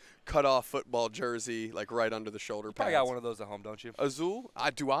 80s cut-off football jersey, like right under the shoulder pads. I got one of those at home, don't you? Azul?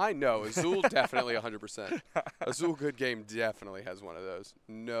 Do I know? Azul definitely 100%. Azul Good Game definitely has one of those.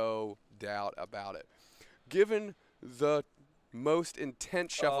 No doubt about it. Given the most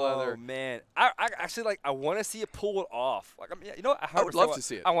intense shuffle leather. Oh man, I actually I want to see it pulled off. Like, I mean, you know, I would love to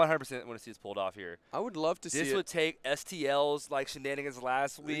see it. I 100% want to see this pulled off here. I would love to see it. This would take STL's like shenanigans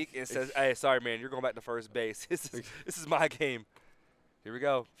last week and says, "Hey, sorry man, you're going back to first base. This is my game." Here we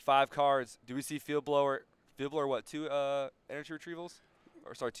go. 5 cards. Do we see Field Blower? Field Blower what? 2 energy retrievals,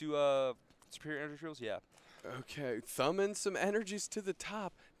 or sorry, 2 superior energy retrievals? Yeah. Okay, thumbing some energies to the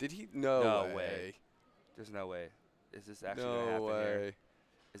top. Did he? No way. There's no way. Is this actually going to happen here?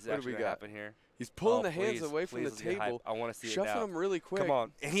 Is this actually going to happen here? He's pulling the hands away from the table. I want to see it Shuffling now. them really quick. Come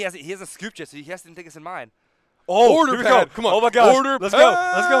on. And he hasn't scooped yet, so he has to take this in mind. Oh, order pad. Come on. Oh, my gosh. Order Let's pad. go.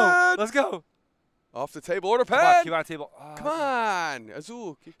 Let's go. Let's go. Off the table. Order pad. Keep on the table. Come on.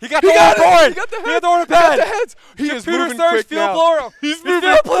 Azul. He got the board. He got the heads. He got the order pad. He got the heads. He is moving quick field now. Blower. He's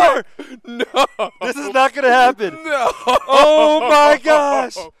moving quick. No. This is not going to happen. No. Oh, my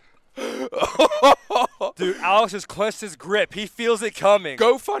gosh. Dude, Alex has clenched his grip. He feels it coming.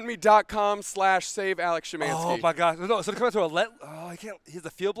 GoFundMe.com/save Alex Schemanske. Oh my gosh! No, so to come into a let. Oh, I can't. He's a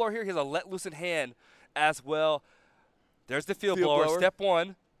field blower here. He has a let loose in hand as well. There's the field blower. Step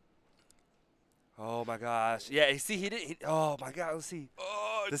 1. Oh my gosh! Yeah, you see, he did. Oh my God! Let's see.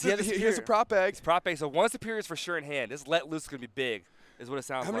 Oh, does he have he has a prop egg. It's prop egg. So one superior is for sure in hand. This let loose is gonna be big. Is what it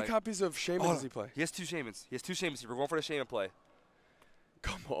sounds like. How many copies of Shaman does he play? He has 2 Shamans. He has 2 Shamans here. We're going for the Shaman play.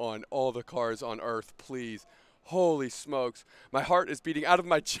 Come on, all the cards on Earth, please. Holy smokes. My heart is beating out of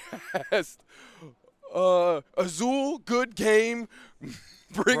my chest. Azul, good game.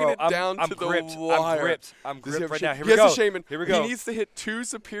 Bringing it down to the wire. I'm gripped right now. Here we we go. He has a Shaman. Here we go. He needs to hit 2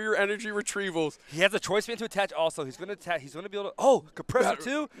 superior energy retrievals. He has a choice man to attach also. He's going to attach. He's going to be able to – oh, compressor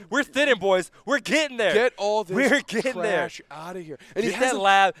 2. We're thinning, boys. We're getting there. Get all this We're getting trash out of here. And get that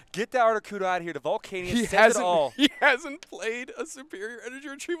lab. Get that Articuno out of here. The Volcanion. Send it all. He hasn't played a superior energy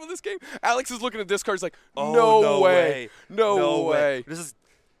retrieval this game. Alex is looking at this card. He's like, no way. No way. This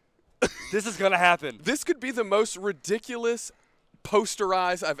is going to happen. This could be the most ridiculous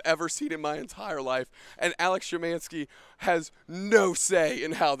posterized I've ever seen in my entire life, and Alex Schemanske has no say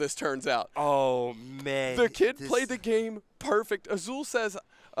in how this turns out. Oh, man. The kid played the game perfect. Azul says,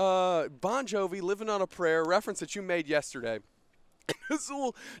 Bon Jovi, Living on a Prayer, reference that you made yesterday.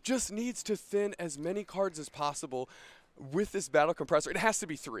 Azul just needs to thin as many cards as possible with this battle compressor. It has to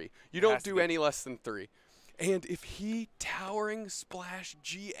be 3. You don't do any less than 3. And if he Towering Splash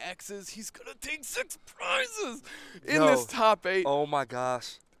GXs, he's going to take 6 prizes in this top 8. Oh, my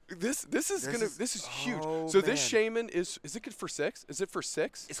gosh. This is huge. Oh, so this Shaman is it good for 6? Is it for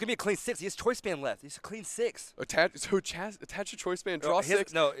 6? It's going to be a clean 6. He has Choice Band left. He's a clean 6. Attach a Choice Band, draw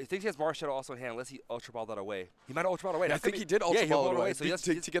 6? No, I think he has Mars Shadow also in hand unless he Ultra Ball that away. He might have Ultra Ball away. I think he did Ultra Ball away so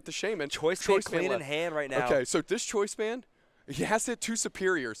to get the Shaman. Choice Band clean in hand right now. Okay, so this Choice Band, he has to hit 2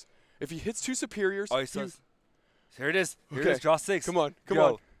 superiors. If he hits 2 superiors, here it is. Here it is. Draw 6. Come on. Come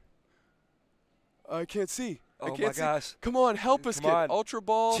on. I can't see. Oh, my gosh. Come on. Help us, kid. Ultra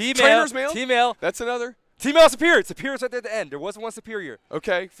Ball. Trainer's Mail. T-Mail. That's another. T-Mail Superior. Superior's right there at the end. There wasn't one Superior.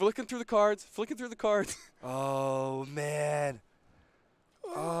 Okay. Flicking through the cards. Oh, man.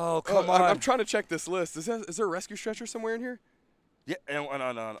 Oh, come on. I'm trying to check this list. Is there a Rescue Stretcher somewhere in here? Yeah. And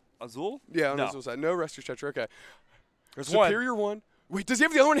on Azul? Yeah, on Azul side. No Rescue Stretcher. Okay. There's Superior one. Wait, does he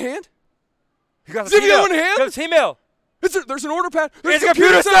have the other one in hand? He got the T-Mail in hand? He got a T-Mail. There's an order pad. There's a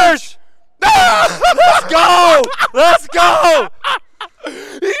computer search. Let's go. Let's go. He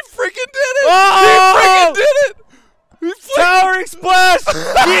freaking did it. Oh! He freaking did it. Towering Splash.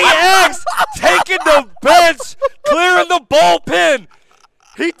 DX taking the bench, clearing the bullpen.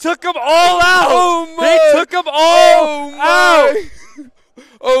 He took them all out. Oh my. He took them all out.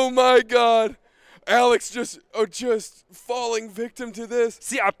 Oh my God. Alex just falling victim to this.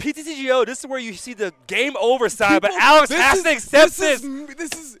 See, on PTCGO, this is where you see the game over sign, but Alex has to accept this.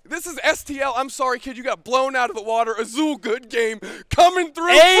 This is STL. I'm sorry, kid. You got blown out of the water. Azul, good game. Coming through.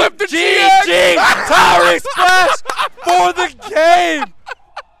 Flip the GG. Towering Splash for the game.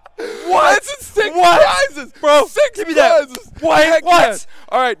 What? That's 6 prizes. Bro, 6 give me prizes. That. What? Yes.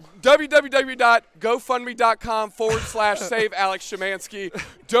 All right, www.gofundme.com/save Alex Schemanske.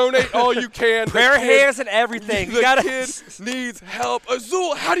 Donate all you can. Prayer hands and everything. The kid needs help.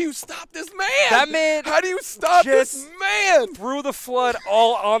 Azul, how do you stop this man? That man. How do you stop this man? Threw the flood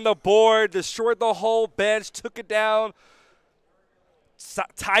all on the board, destroyed the whole bench, took it down.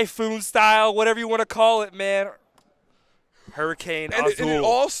 Typhoon style, whatever you want to call it, man. Hurricane Azul. And it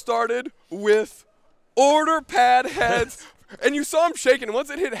all started with order pad heads. And you saw him shaking. And once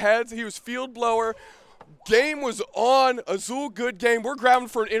it hit heads, he was field blower. Game was on. Azul, good game. We're grabbing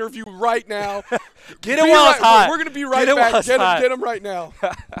for an interview right now. Get him while it's hot. We're going to be right back. Get him right now.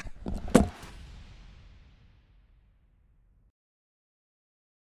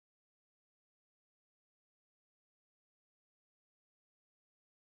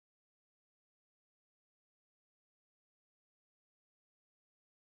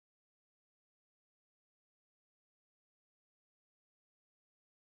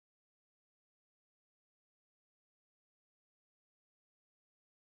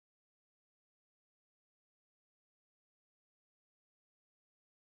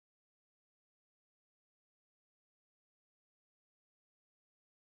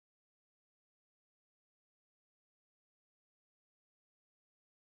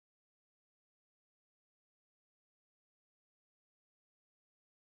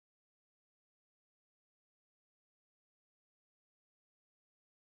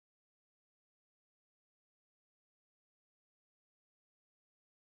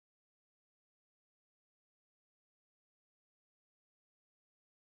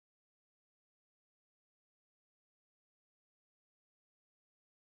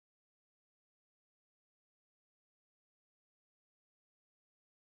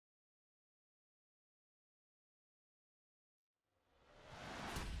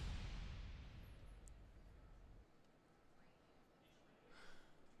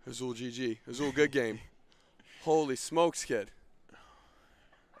 Azul GG. Azul, good game. Holy smokes, kid.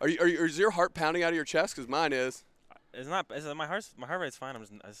 Is your heart pounding out of your chest? Because mine is. It's not. My heart rate's fine.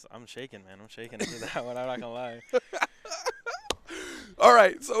 I'm shaking, man. I'm shaking into that one. I'm not gonna lie. All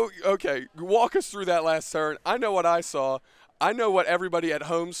right, so, okay, walk us through that last turn. I know what I saw. I know what everybody at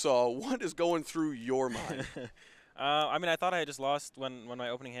home saw. What is going through your mind? I mean, I thought I had just lost when my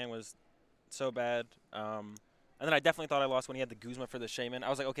opening hand was so bad. And then I definitely thought I lost when he had the Guzma for the Shaman. I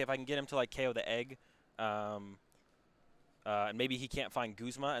was like, okay, if I can get him to, like, KO the egg, and maybe he can't find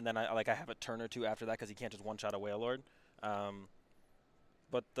Guzma, and then I have a turn or two after that because he can't just one-shot a Whale Lord.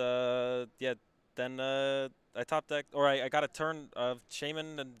 Yeah, then I top deck, or I got a turn of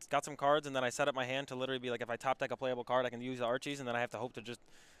Shaman and got some cards, and then I set up my hand to literally be like, if I top deck a playable card, I can use the Archies, and then I have to hope to just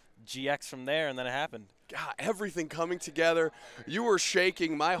GX from there, and then it happened. God, everything coming together. You were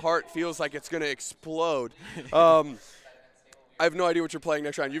shaking. My heart feels like it's going to explode. I have no idea what you're playing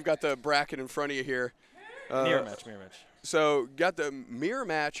next round. You've got the bracket in front of you here. Mirror match. So got the mirror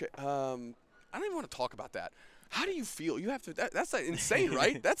match. I don't even want to talk about that. How do you feel? You have to. That's like insane,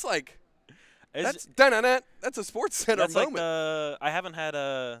 right? That's like. That's a Sports Center moment. Like I haven't had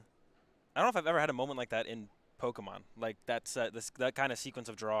a. I don't know if I've ever had a moment like that in Pokemon. Like that kind of sequence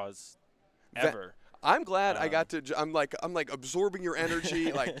of draws, ever. I'm glad I got to. I'm like absorbing your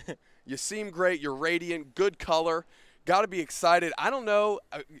energy. Like you seem great. You're radiant. Good color. Got to be excited. I don't know.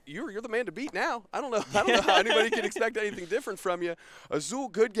 You're the man to beat now. I don't know how anybody can expect anything different from you. Azul,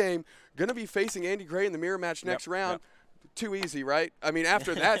 good game. Gonna be facing Andy Gray in the mirror match next round. Yep. Too easy, right? I mean,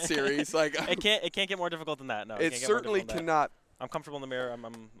 after that series, like it can't get more difficult than that. No, it certainly cannot. I'm comfortable in the mirror.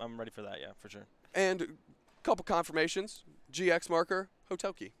 I'm ready for that. Yeah, for sure. And a couple confirmations. GX marker,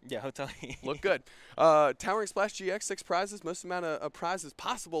 hotel key. Yeah, hotel key. Look good. Towering Splash GX, 6 prizes, most amount of prizes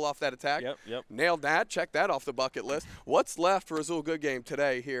possible off that attack. Yep. Nailed that. Check that off the bucket list. What's left for Azul Good Game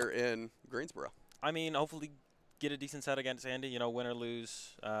today here in Greensboro? I mean, hopefully get a decent set against Andy. You know, win or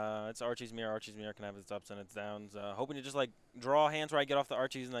lose. It's Archie's mirror. Archie's mirror can have its ups and its downs. Hoping to just like draw hands where I get off the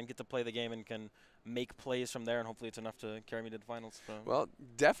Archies and then get to play the game and can make plays from there, and hopefully it's enough to carry me to the finals. So. Well,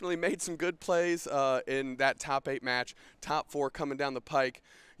 definitely made some good plays in that top 8 match. Top 4 coming down the pike.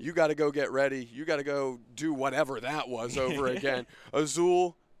 You got to go get ready. You got to go do whatever that was over again.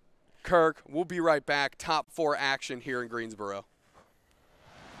 Azul, Kirk, we'll be right back. Top 4 action here in Greensboro.